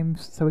in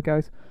flames, so he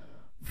goes,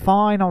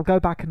 fine, I'll go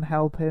back and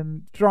help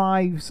him.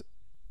 Drives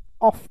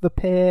off the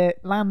pier,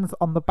 lands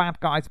on the bad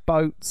guy's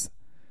boats,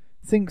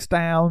 sinks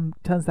down,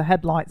 turns the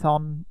headlights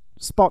on,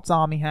 spots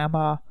Army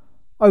Hammer,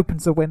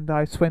 opens the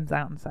window, swims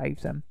out and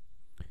saves him.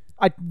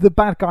 The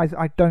bad guys,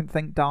 I don't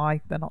think,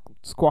 die. They're not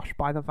squashed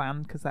by the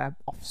van because they're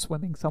off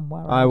swimming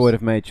somewhere else. I would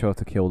have made sure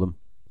to kill them.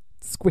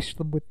 Squish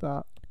them with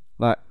that.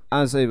 Like,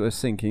 as it was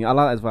sinking, I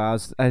like that as well.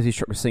 As his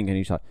truck was sinking,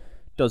 he's like,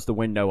 does the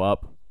window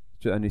up,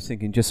 and he's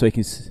sinking just so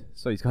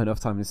he's got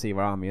enough time to see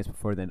where Army is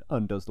before he then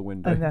undoes the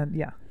window. And then,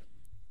 yeah.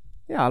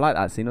 Yeah, I like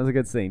that scene. It was a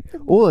good scene.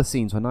 All the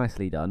scenes were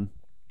nicely done.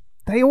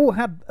 They all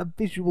had a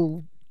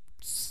visual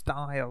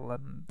style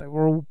and they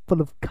were all full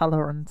of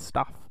colour and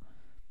stuff.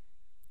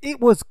 It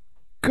was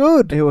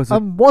good. It was a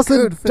and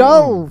wasn't good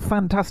dull. film.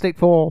 Fantastic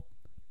Four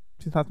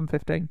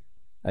 2015.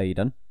 Are you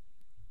done?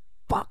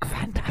 Fuck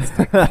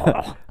Fantastic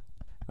Four.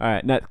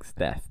 Alright, next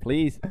Steph,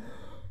 please.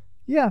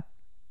 Yeah.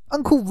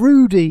 Uncle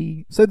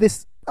Rudy. So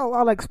this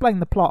I'll explain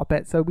the plot a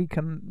bit so we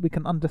can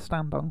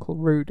understand Uncle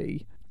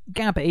Rudy.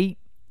 Gabby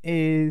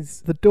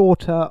is the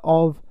daughter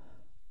of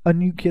a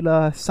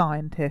nuclear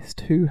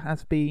scientist who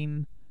has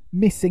been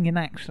missing in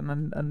action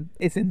and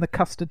is in the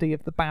custody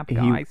of the bad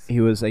guys.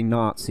 He was a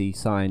Nazi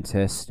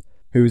scientist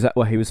who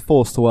was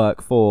forced to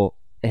work for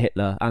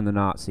Hitler and the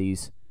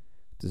Nazis,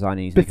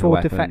 designing his before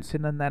nuclear weapons.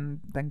 defecting and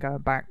then going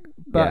back.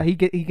 But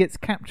Yeah. he gets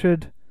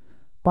captured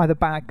by the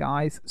bad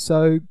guys.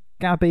 So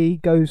Gabby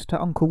goes to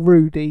Uncle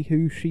Rudy,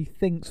 who she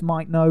thinks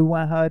might know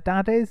where her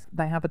dad is.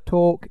 They have a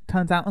talk.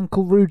 Turns out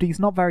Uncle Rudy's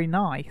not very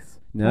nice.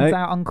 No. Turns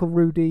out Uncle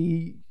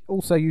Rudy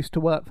also used to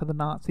work for the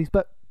Nazis,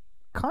 but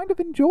kind of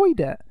enjoyed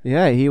it.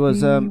 Yeah, he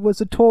was. He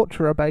was a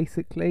torturer,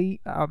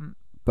 basically.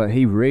 But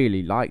he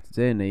really liked it,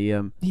 didn't he?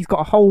 He's got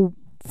a whole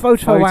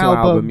photo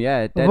album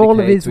yeah, of all of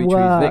dedicated his to each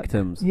work. of his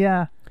victims.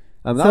 Yeah.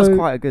 That was So-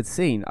 quite a good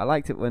scene. I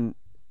liked it when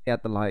he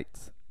had the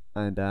lights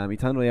and he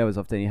turned all the others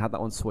off. Then he had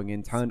that one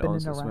swinging, turned it on,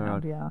 Spinning so it swung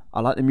around. yeah.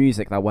 I liked the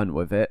music that went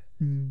with it,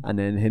 and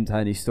then him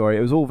telling his story.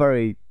 It was all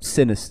very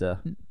sinister.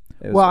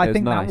 It was, Well, it I was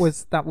think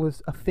nice. that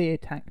was a fear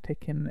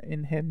tactic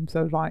in him.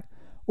 So like,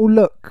 oh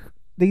look,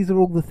 these are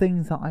all the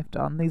things that I've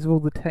done. These are all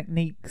the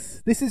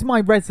techniques. This is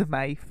my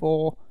resume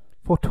for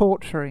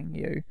torturing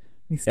you.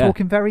 He's Yeah.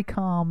 talking very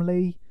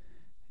calmly.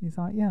 He's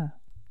like, yeah,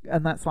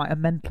 and that's like a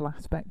mental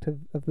aspect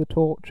of the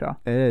torture,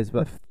 It is,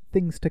 but of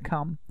things to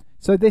come.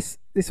 So this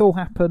all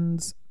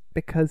happens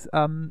because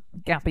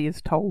Gabby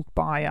is told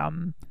by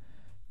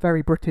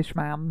very British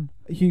man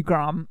Hugh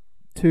Grant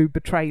to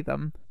betray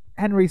them.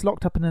 Henry's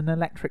locked up in an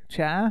electric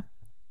chair.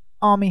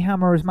 Army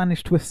Hammer has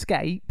managed to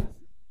escape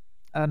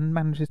and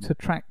manages to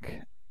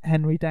track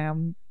Henry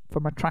down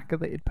from a tracker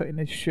that he'd put in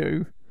his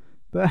shoe.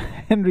 But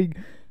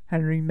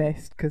Henry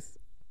missed because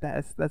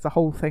there's a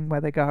whole thing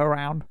where they go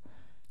around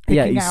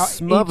picking he out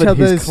smothered each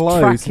other's his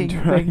clothes and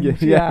tracking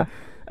things. yeah.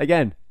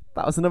 Again,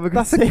 that was another good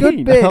That's a scene.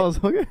 good bit. That was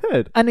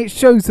good. And it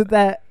shows that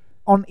they're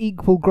on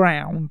equal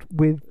ground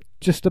with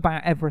just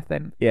about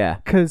everything. Yeah.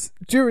 Because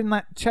during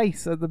that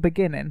chase at the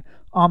beginning,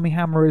 Army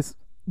Hammer is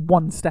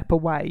one step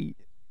away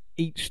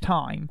each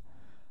time.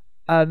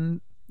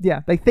 And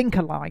yeah, they think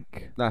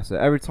alike. That's it.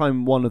 Every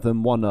time one of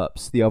them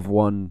one-ups, the other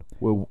one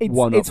will It's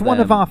one-up it's one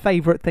of them. our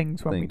favourite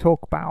things when we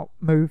talk about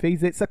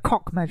movies. It's a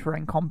cock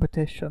measuring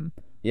competition.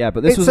 Yeah,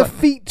 but this It's was a like,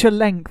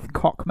 feature-length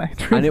cock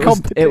measuring and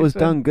competition. it was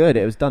done good.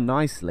 It was done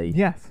nicely.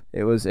 Yes.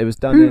 It was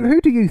done.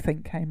 Who do you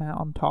think came out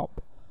on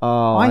top?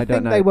 Oh, I I don't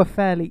think know. they were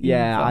fairly even.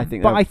 Yeah, I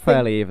think but they were I think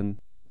fairly even.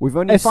 We've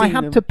only if seen I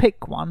had him- to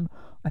pick one,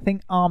 I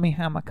think Army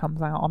Hammer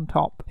comes out on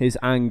top. his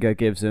anger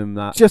gives him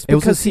that. Just it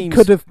also because he seems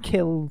could have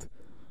killed.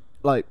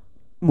 like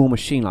more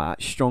machine like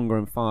that, stronger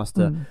and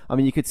faster. Mm. I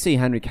mean, you could see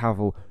Henry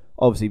Cavill,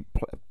 obviously,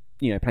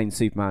 playing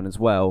Superman as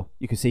well.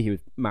 You could see he was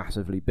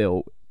massively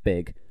built,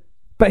 big.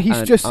 But he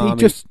And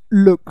just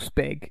looks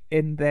big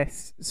in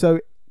this. So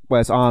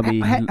Whereas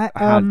Army had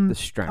the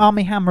strength.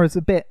 Army Hammer is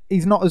a bit.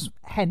 He's not as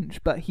hench,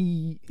 but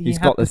he's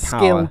had got the the skill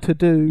power. to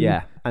do.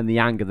 Yeah, and the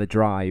anger, the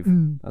drive,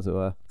 Mm. as it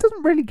were.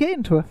 Doesn't really get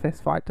into a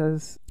fist fight.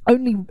 Does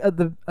only at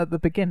the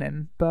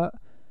beginning, but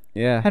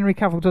Yeah. Henry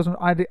Cavill doesn't.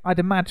 I'd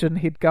imagine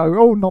he'd go,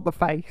 oh, not the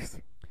face.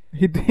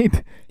 He'd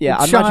I'd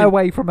shy imagine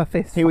away from a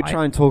fist he fight. would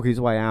try and talk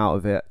his way out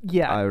of it.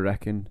 Yeah. I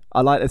reckon.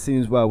 I like the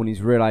scene as well when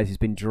he's realised he's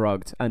been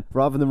drugged, and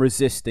rather than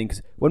resisting,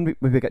 because when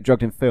we get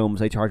drugged in films,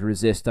 they try to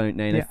resist, don't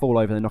they? And Yeah. they fall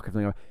over, they knock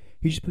everything over.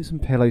 He just puts some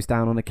pillows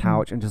down on a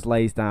couch and just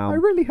lays I down.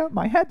 really hurt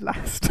my head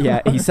last time.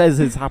 Yeah, he says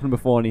it's happened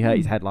before and he hurt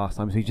his head last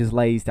time, so he just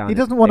lays down. He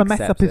doesn't and want to mess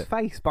up accepts his it.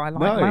 face by like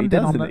No, he landing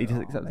on doesn't. it. He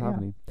just accepts it Yeah.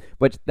 happening.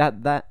 Which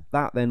that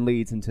then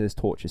leads into this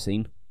torture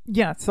scene.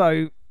 Yeah,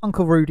 so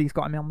Uncle Rudy's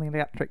got him on the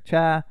electric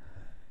chair.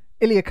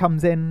 Ilya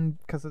comes in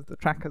because of the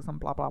trackers and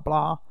blah, blah,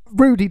 blah.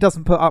 Rudy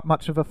doesn't put up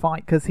much of a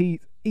fight because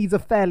he's a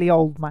fairly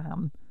old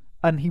man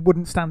and he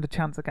wouldn't stand a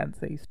chance against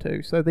these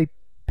two. So they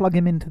plug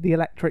him into the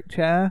electric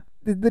chair.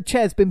 The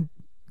chair's been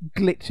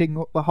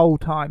glitching the whole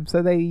time.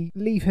 So they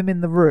leave him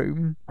in the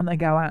room and they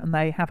go out and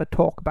they have a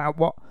talk about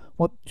what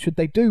should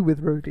they do with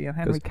Rudy. And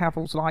Henry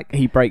Cavill's like...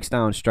 He breaks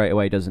down straight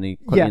away, doesn't he?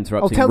 Quickly Yeah,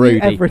 interrupting I'll tell you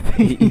Rudy.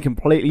 everything. He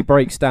completely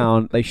breaks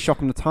down. They shock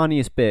him the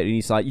tiniest bit, and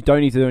he's like, "You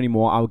don't need to do any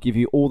more. I'll give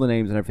you all the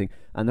names and everything."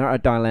 And they're at a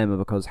dilemma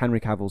because Henry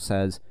Cavill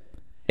says,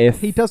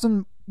 "If He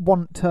doesn't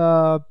want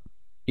to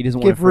he doesn't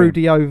want give to free him,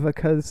 Rudy over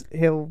because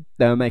he'll...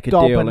 they'll make a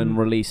Dob deal and- and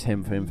release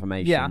him for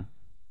information." Yeah.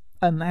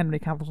 And Henry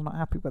Cavill's not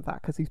happy with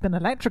that because he's been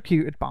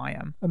electrocuted by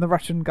him. And the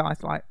Russian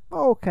guy's like,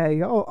 oh,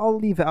 okay, I'll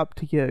leave it up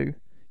to you.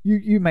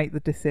 You make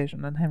the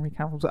decision. And Henry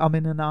Cavill's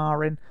in and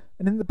ahhing.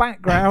 And in the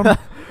background,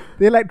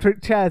 the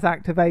electric chair's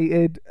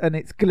activated and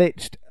it's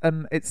glitched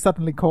and it's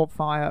suddenly caught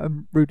fire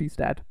and Rudy's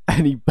dead.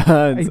 And he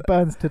burns. He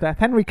burns to death.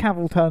 Henry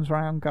Cavill turns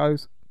around and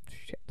goes,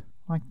 shit,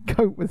 my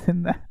coat was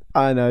in there.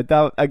 I know.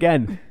 That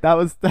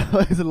was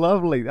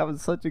lovely. That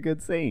was such a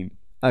good scene.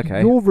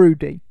 Okay. You're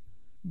Rudy.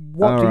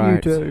 What do you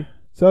Alright. do?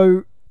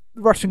 So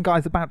the Russian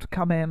guy's about to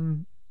come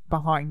in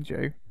behind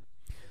you.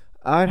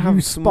 I'd You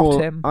have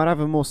spot him. I'd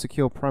have a more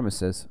secure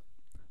premises.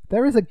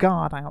 There is a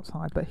guard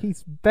outside, but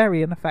he's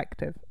very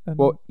ineffective. And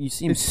Well, you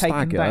see him is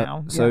taken stagger,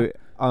 down, so yeah.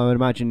 I would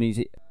imagine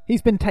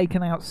he's been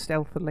taken out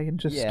stealthily and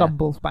just Yeah.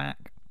 stumbles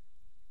back.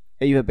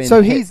 either been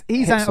So hit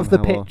he's hit out of the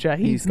somehow or picture.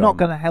 He's not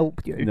gone. going to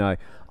help you. No,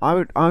 I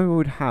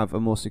would have a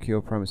more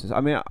secure premises.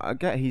 I mean, I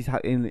get he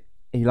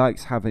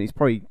likes having. He's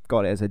probably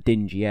got it as a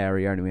dingy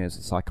area anyway, as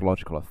a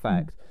psychological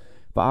effect.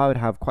 But I would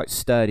have quite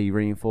sturdy,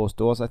 reinforced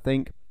doors. I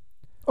think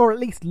Or at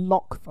least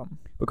lock them.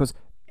 because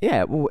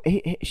well,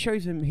 it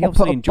shows him he Or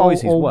put obviously a enjoys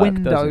bolt his or work,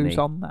 doesn't windows he?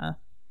 on there.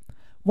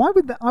 Why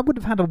would I would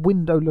have had a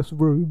windowless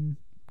room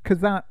because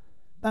that's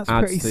Adds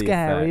pretty to the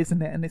scary, effect.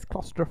 isn't it? And it's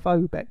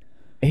claustrophobic.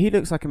 He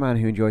looks like a man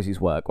who enjoys his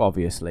work.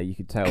 Obviously, you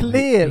could tell. He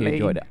Clearly.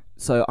 enjoyed it.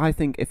 So I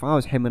think if I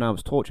was him and I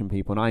was torturing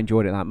people and I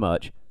enjoyed it that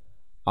much,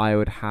 I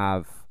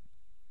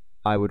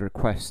would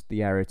request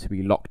the area to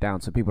be locked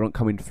down so people don't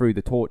come in through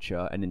the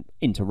torture and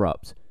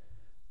interrupt.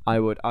 I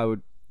would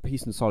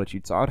peace and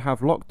solitude. So I'd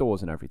have locked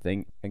doors and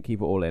everything and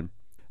keep it all in.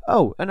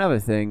 Oh, another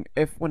thing,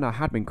 when I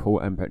had been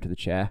caught and put to the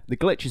chair, the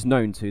glitch is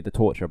known to the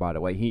torturer, by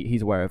the way.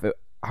 He's aware of it.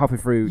 Halfway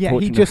through Yeah, he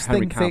torturing just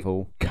Henry thinks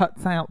Cavill. it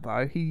cuts out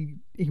though. He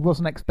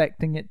wasn't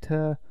expecting it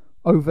to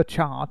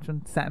overcharge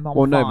and set him on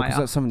Well, fire. no, because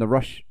that's something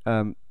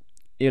the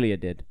Ilya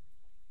did.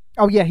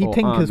 Oh yeah, he Or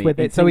tinkers Army. with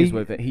He it. So tinkers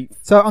with it. He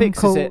so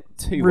fixes Uncle it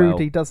too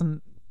Rudy well.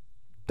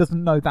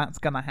 doesn't know that's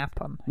going to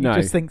happen. He No.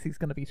 just thinks he's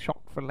going to be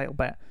shocked for a little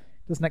bit.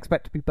 Doesn't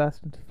expect to be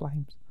burst into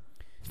flames.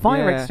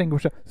 Fire Yeah.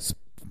 extinguisher,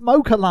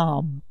 smoke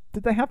alarm.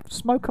 Did they have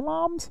smoke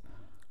alarms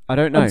I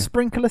don't know. and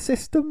sprinkler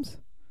systems?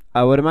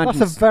 I would imagine.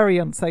 That's a very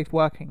unsafe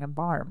working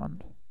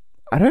environment.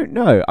 I don't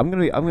know. I'm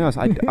gonna be honest.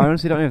 I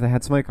honestly don't know if they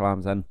had smoke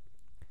alarms then.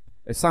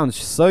 It sounds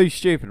so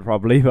stupid,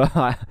 probably, but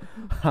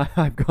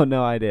I've got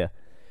no idea.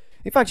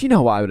 In fact, you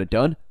know what I would have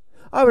done?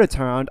 I would have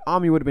turned around,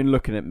 Army would have been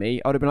looking at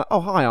me. I would have been like, oh,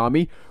 hi,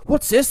 Army.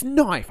 What's this?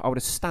 Knife! I would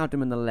have stabbed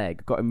him in the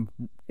leg, got him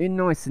in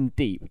nice and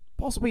deep,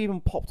 possibly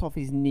even popped off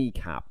his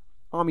kneecap.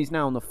 Army's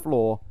now on the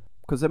floor,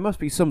 because there must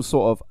be some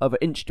sort of other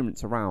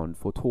instruments around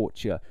for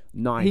torture,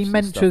 knives He and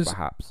mentions stuff,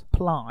 perhaps.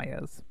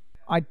 pliers.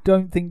 I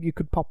don't think you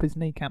could pop his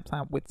kneecaps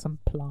out with some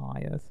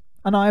pliers.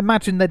 And I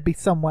imagine they'd be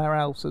somewhere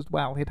else as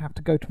well. He'd have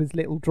to go to his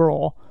little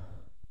drawer,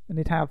 and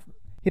he'd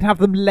have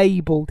them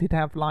labelled. He'd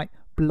have like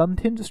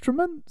blunt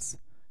instruments,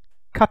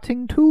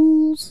 cutting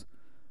tools,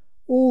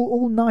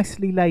 all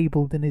nicely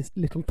labelled in his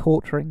little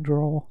torturing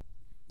drawer.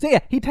 So yeah,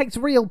 he takes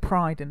real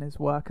pride in his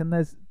work, and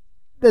there's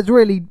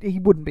really, he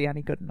wouldn't be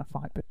any good in a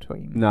fight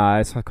between. No,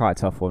 it's quite a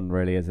tough one,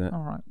 really, isn't it? All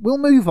right, we'll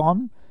move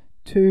on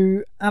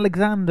to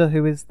Alexander,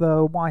 who is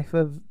the wife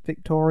of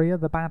Victoria,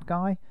 the bad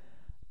guy.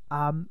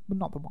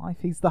 Not the wife,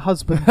 he's the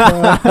husband.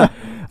 Although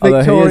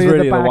Victoria, he is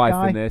really the bad wife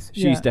guy. in this.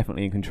 She's Yeah.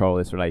 definitely in control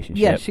of this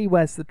relationship. Yeah, she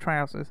wears the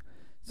trousers.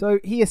 So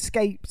he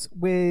escapes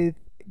with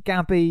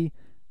Gabby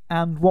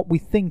and what we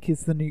think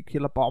is the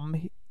nuclear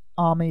bomb.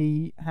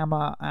 Armie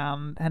Hammer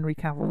and Henry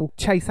Cavill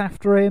chase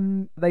after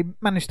him. They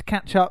manage to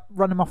catch up,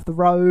 run him off the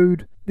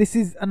road. This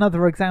is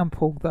another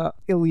example that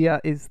Ilya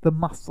is the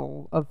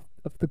muscle of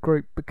the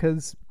group,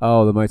 because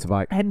Oh, the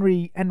motorbike.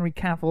 Henry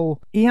Cavill,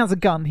 he has a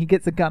gun, he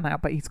gets a gun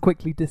out, but he's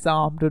quickly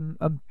disarmed and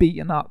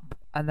beaten up,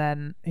 and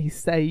then he's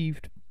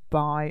saved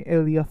by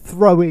Ilya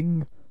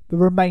throwing the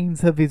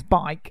remains of his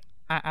bike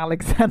at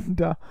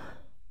Alexander.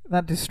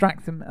 That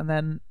distracts him, and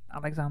then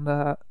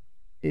Alexander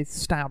is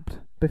stabbed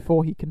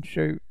before he can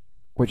shoot.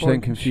 Which before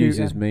then he can shoot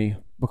confuses him. me,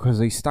 because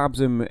he stabs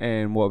him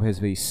in what appears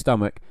to be his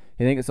stomach.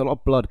 He thinks a lot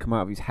of blood come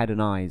out of his head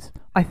and eyes.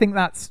 I think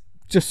that's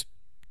just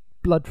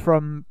blood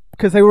from,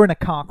 because they were in a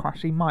car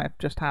crash. He might have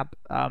just had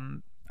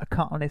a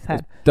cut on his head.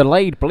 It's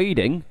delayed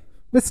bleeding.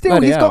 But still,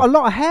 Bloody he's got hell. a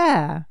lot of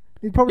hair.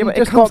 He probably Yeah, but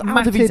just it comes got out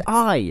matted. of his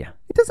eye.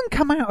 It doesn't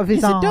come out of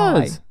his Yes, eye. it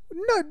does.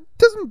 No, it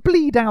doesn't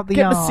bleed out the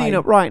Get eye. the scene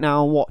up right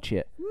now and watch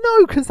it.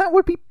 No, because that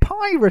would be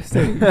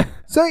piracy.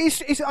 So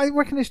I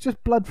reckon it's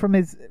just blood from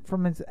his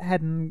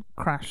head and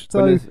crash.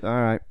 So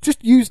Alright.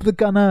 just use the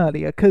gun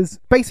earlier, because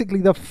basically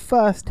the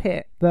first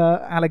hit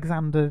that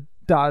Alexander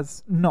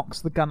does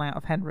knocks the gun out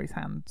of Henry's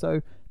hand.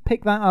 So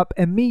pick that up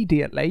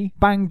immediately.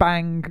 Bang,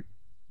 bang,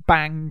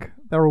 bang.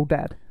 They're all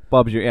dead.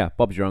 Bob's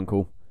your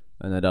uncle,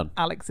 and they're done.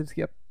 Alex is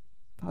your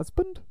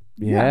husband?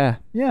 Yeah.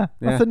 Yeah,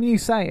 that's Yeah. a new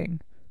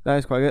saying. That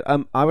is quite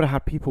good. I would have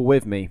had people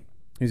with me.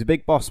 He's a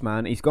big boss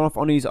man. He's gone off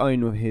on his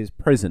own with his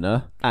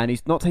prisoner, and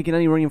he's not taking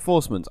any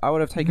reinforcements. I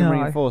would have taken No.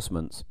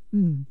 reinforcements.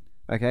 Mm.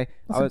 Okay?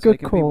 That's I a would have good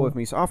taken people call. with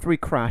me. So after we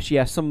crash,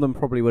 yes, some of them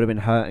probably would have been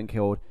hurt and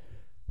killed.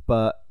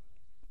 But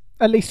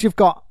At least you've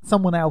got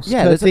someone else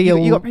yeah, to deal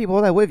you got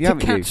people there with you, to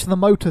haven't catch you? the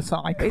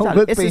motorcycle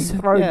Exactly. that's being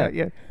thrown at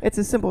you. It's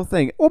a simple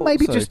thing. Or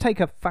maybe Also- just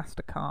take a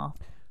faster car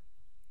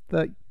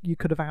that you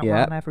could have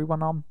outrun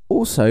everyone on.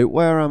 Also,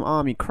 where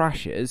Army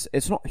crashes,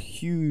 it's not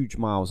huge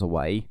miles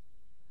away.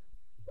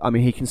 I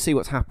mean, he can see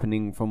what's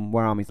happening from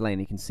where Army's laying.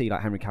 He can see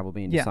like Henry Cavill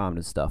being Yeah. disarmed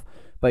and stuff.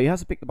 But he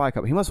has to pick the bike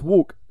up. He must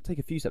take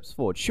a few steps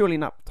forward. Surely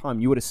in that time,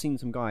 you would have seen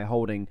some guy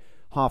holding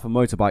half a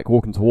motorbike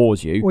walking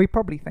towards you. Well, he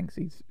probably thinks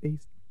he's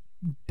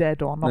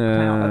dead or knocked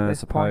out at I this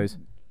suppose.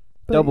 point.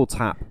 But Double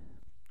tap.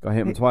 Got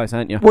hit him twice,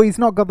 ain't you? Well, he's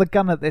not got the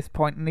gun at this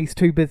point, and he's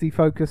too busy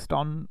focused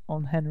on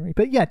Henry.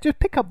 But yeah, just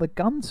pick up the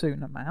gun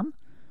sooner, man.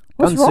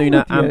 What's Gun wrong sooner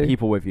with you? and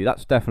people with you.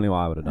 That's definitely what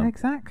I would have done.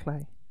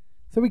 Exactly.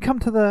 So we come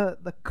to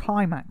the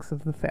climax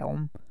of the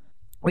film,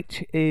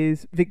 which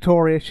is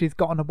Victoria. She's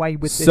gotten away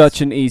with this.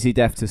 Such an easy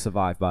death to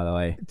survive, by the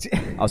way.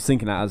 I was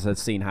thinking that as the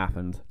scene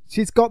happened.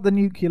 She's got the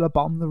nuclear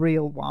bomb, the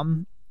real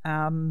one,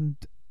 and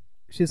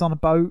she's on a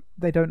boat.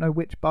 They don't know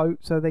which boat,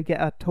 so they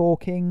get her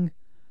talking,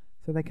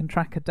 so they can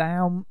track her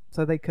down,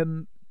 so they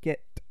can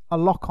get a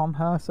lock on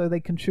her, so they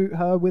can shoot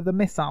her with a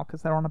missile,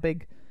 because they're on a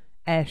big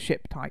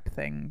airship type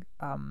thing.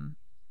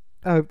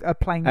 A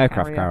plane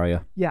Aircraft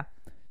carrier. Yeah.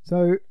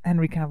 So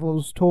Henry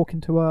Cavill's talking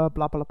to her,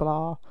 blah, blah,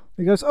 blah.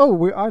 He goes, I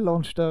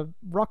launched a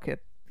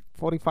rocket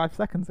 45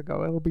 seconds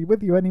ago. It'll be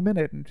with you any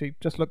minute. And she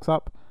just looks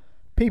up.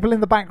 People in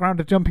the background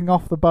are jumping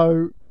off the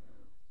boat.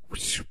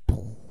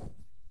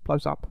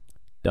 Blows up.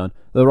 Done.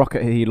 The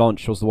rocket he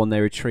launched was the one they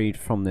retrieved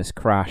from this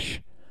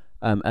crash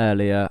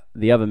earlier.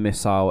 The other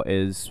missile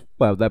is...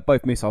 Well, they're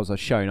both missiles are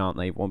shown, aren't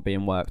they? One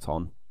being worked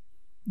on.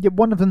 Yeah,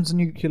 one of them's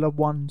nuclear,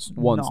 one's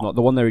not.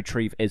 The one they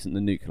retrieve isn't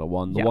the nuclear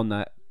one. The Yeah. one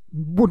that...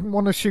 Wouldn't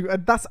want to shoot.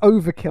 That's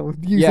overkill.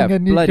 Using Yeah, a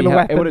bloody nuclear hell, it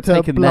weapon would've to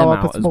taken blow them up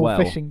out a as small well.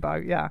 fishing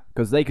boat. Yeah.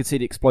 Because they could see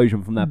the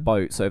explosion from their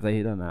boat, so if they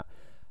had done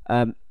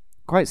that...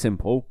 quite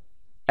simple.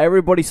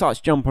 Everybody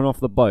starts jumping off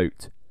the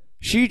boat.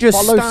 She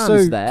just Follow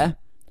stands suit. there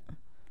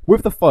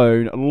with the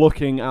phone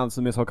looking as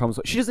the missile comes.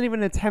 She doesn't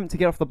even attempt to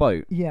get off the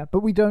boat. Yeah,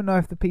 but we don't know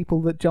if the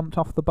people that jumped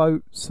off the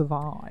boat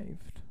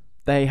survived.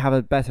 They have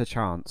a better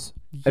chance.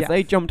 Yes. If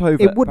they jumped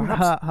over... It wouldn't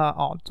perhaps- hurt her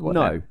odds, would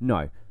it?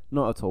 No,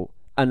 not at all.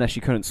 Unless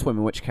you couldn't swim,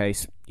 in which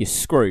case you're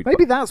screwed.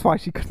 Maybe that's why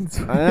she couldn't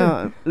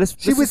swim. Let's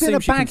She was in assume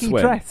a she can baggy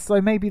swim. dress,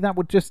 so maybe that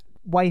would just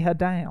weigh her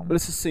down.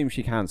 Let's assume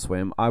she can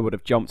swim. I would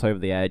have jumped over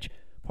the edge,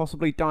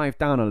 possibly dived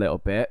down a little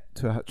bit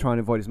to try and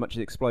avoid as much of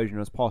the explosion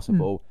as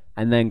possible,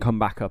 and then come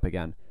back up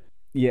again.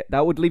 Yeah,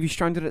 that would leave you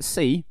stranded at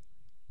sea,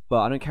 but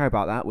I don't care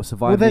about that. We're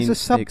surviving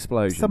there's the a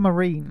explosion.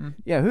 submarine.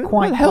 Yeah, where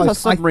quite the hell's that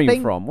close. I submarine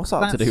think from? What's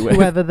that that's to do with?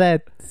 whoever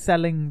they're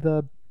selling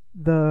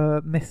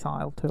the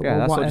missile to. Yeah, or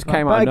that's what whatever. just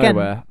came But out of again,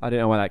 nowhere. I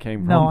didn't know where that came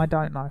from. No, I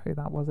don't know who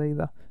that was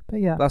either.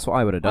 But yeah, That's what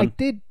I would have I done.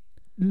 did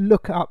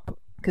look up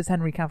because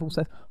Henry Cavill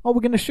says, "Oh,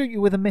 we're going to shoot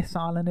you with a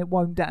missile and it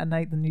won't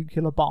detonate the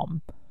nuclear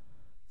bomb."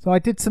 So I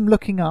did some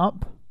looking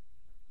up,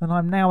 and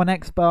I'm now an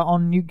expert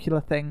on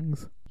nuclear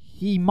things.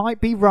 He might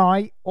be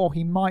right or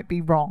he might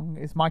be wrong.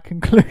 Is my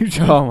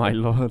conclusion. Oh my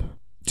lord!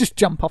 Just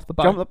jump off the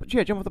boat.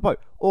 Jump off the boat.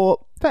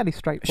 Or Fairly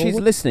straightforward. she's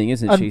listening,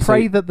 isn't and she?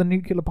 pray that the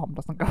nuclear bomb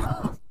doesn't go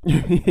off.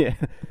 Yeah.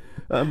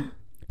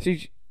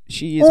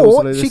 She is also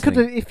Or listening. she could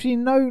have, if she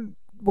known.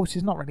 Well,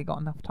 she's not really got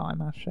enough time,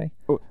 has she?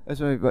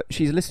 But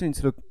she's listening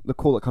to the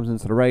call that comes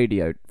into the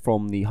radio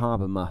from the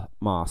harbour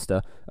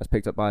master, that's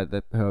picked up by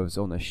whoever's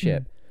on the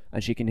ship,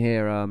 and she can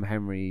hear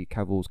Henry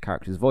Cavill's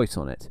character's voice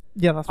on it.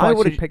 Yeah, that's why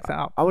she picks it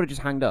up. I would have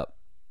just hanged up.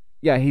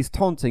 Yeah, he's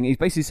taunting. He's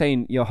basically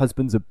saying your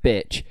husband's a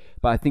bitch,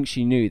 but I think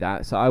she knew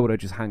that, so I would have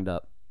just hanged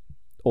up,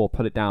 or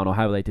put it down, or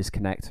however they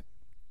disconnect.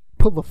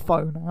 Pull the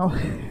phone out.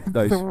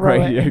 Those throw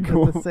radio it into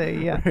calls. the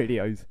sea. Yeah,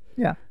 Radios.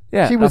 yeah.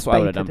 Yeah, She was that's what I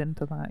would have baited done.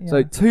 into that. Yeah.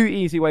 So 2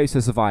 easy ways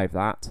to survive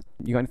that.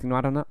 You got anything to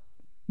add on that?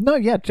 No,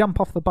 yeah, jump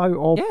off the boat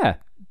or Yeah.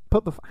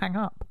 hang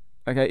up.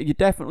 Okay, you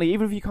definitely,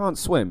 even if you can't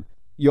swim,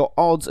 your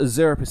odds are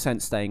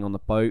 0% staying on the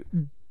boat.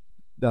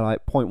 They're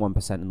like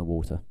 0.1% in the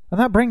water. And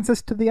that brings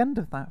us to the end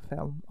of that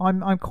film.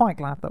 I'm quite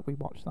glad that we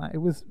watched that.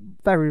 It was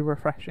very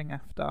refreshing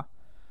after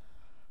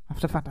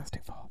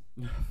Fantastic Four.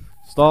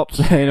 Stop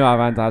saying about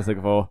Fantastic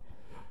Four.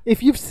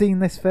 If you've seen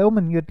this film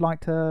and you'd like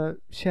to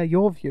share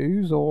your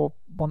views or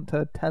want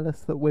to tell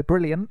us that we're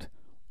brilliant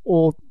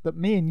or that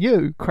me and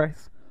you,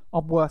 Chris,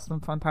 are worse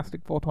than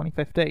Fantastic Four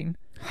 2015,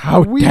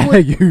 How dare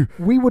you?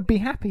 we would be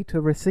happy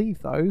to receive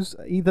those.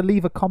 Either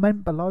leave a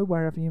comment below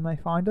wherever you may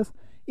find us.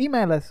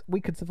 Email us,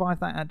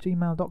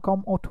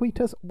 wecouldssurvivethat@gmail.com, or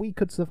tweet us, we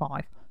could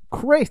survive.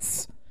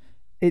 Chris,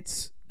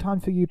 it's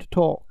time for you to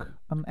talk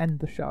and end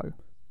the show.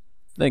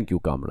 Thank you,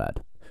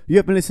 comrade. You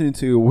have been listening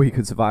to We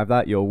Could Survive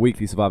That, your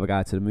weekly survival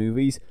guide to the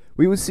movies.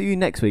 We will see you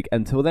next week.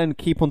 Until then,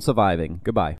 keep on surviving. Goodbye.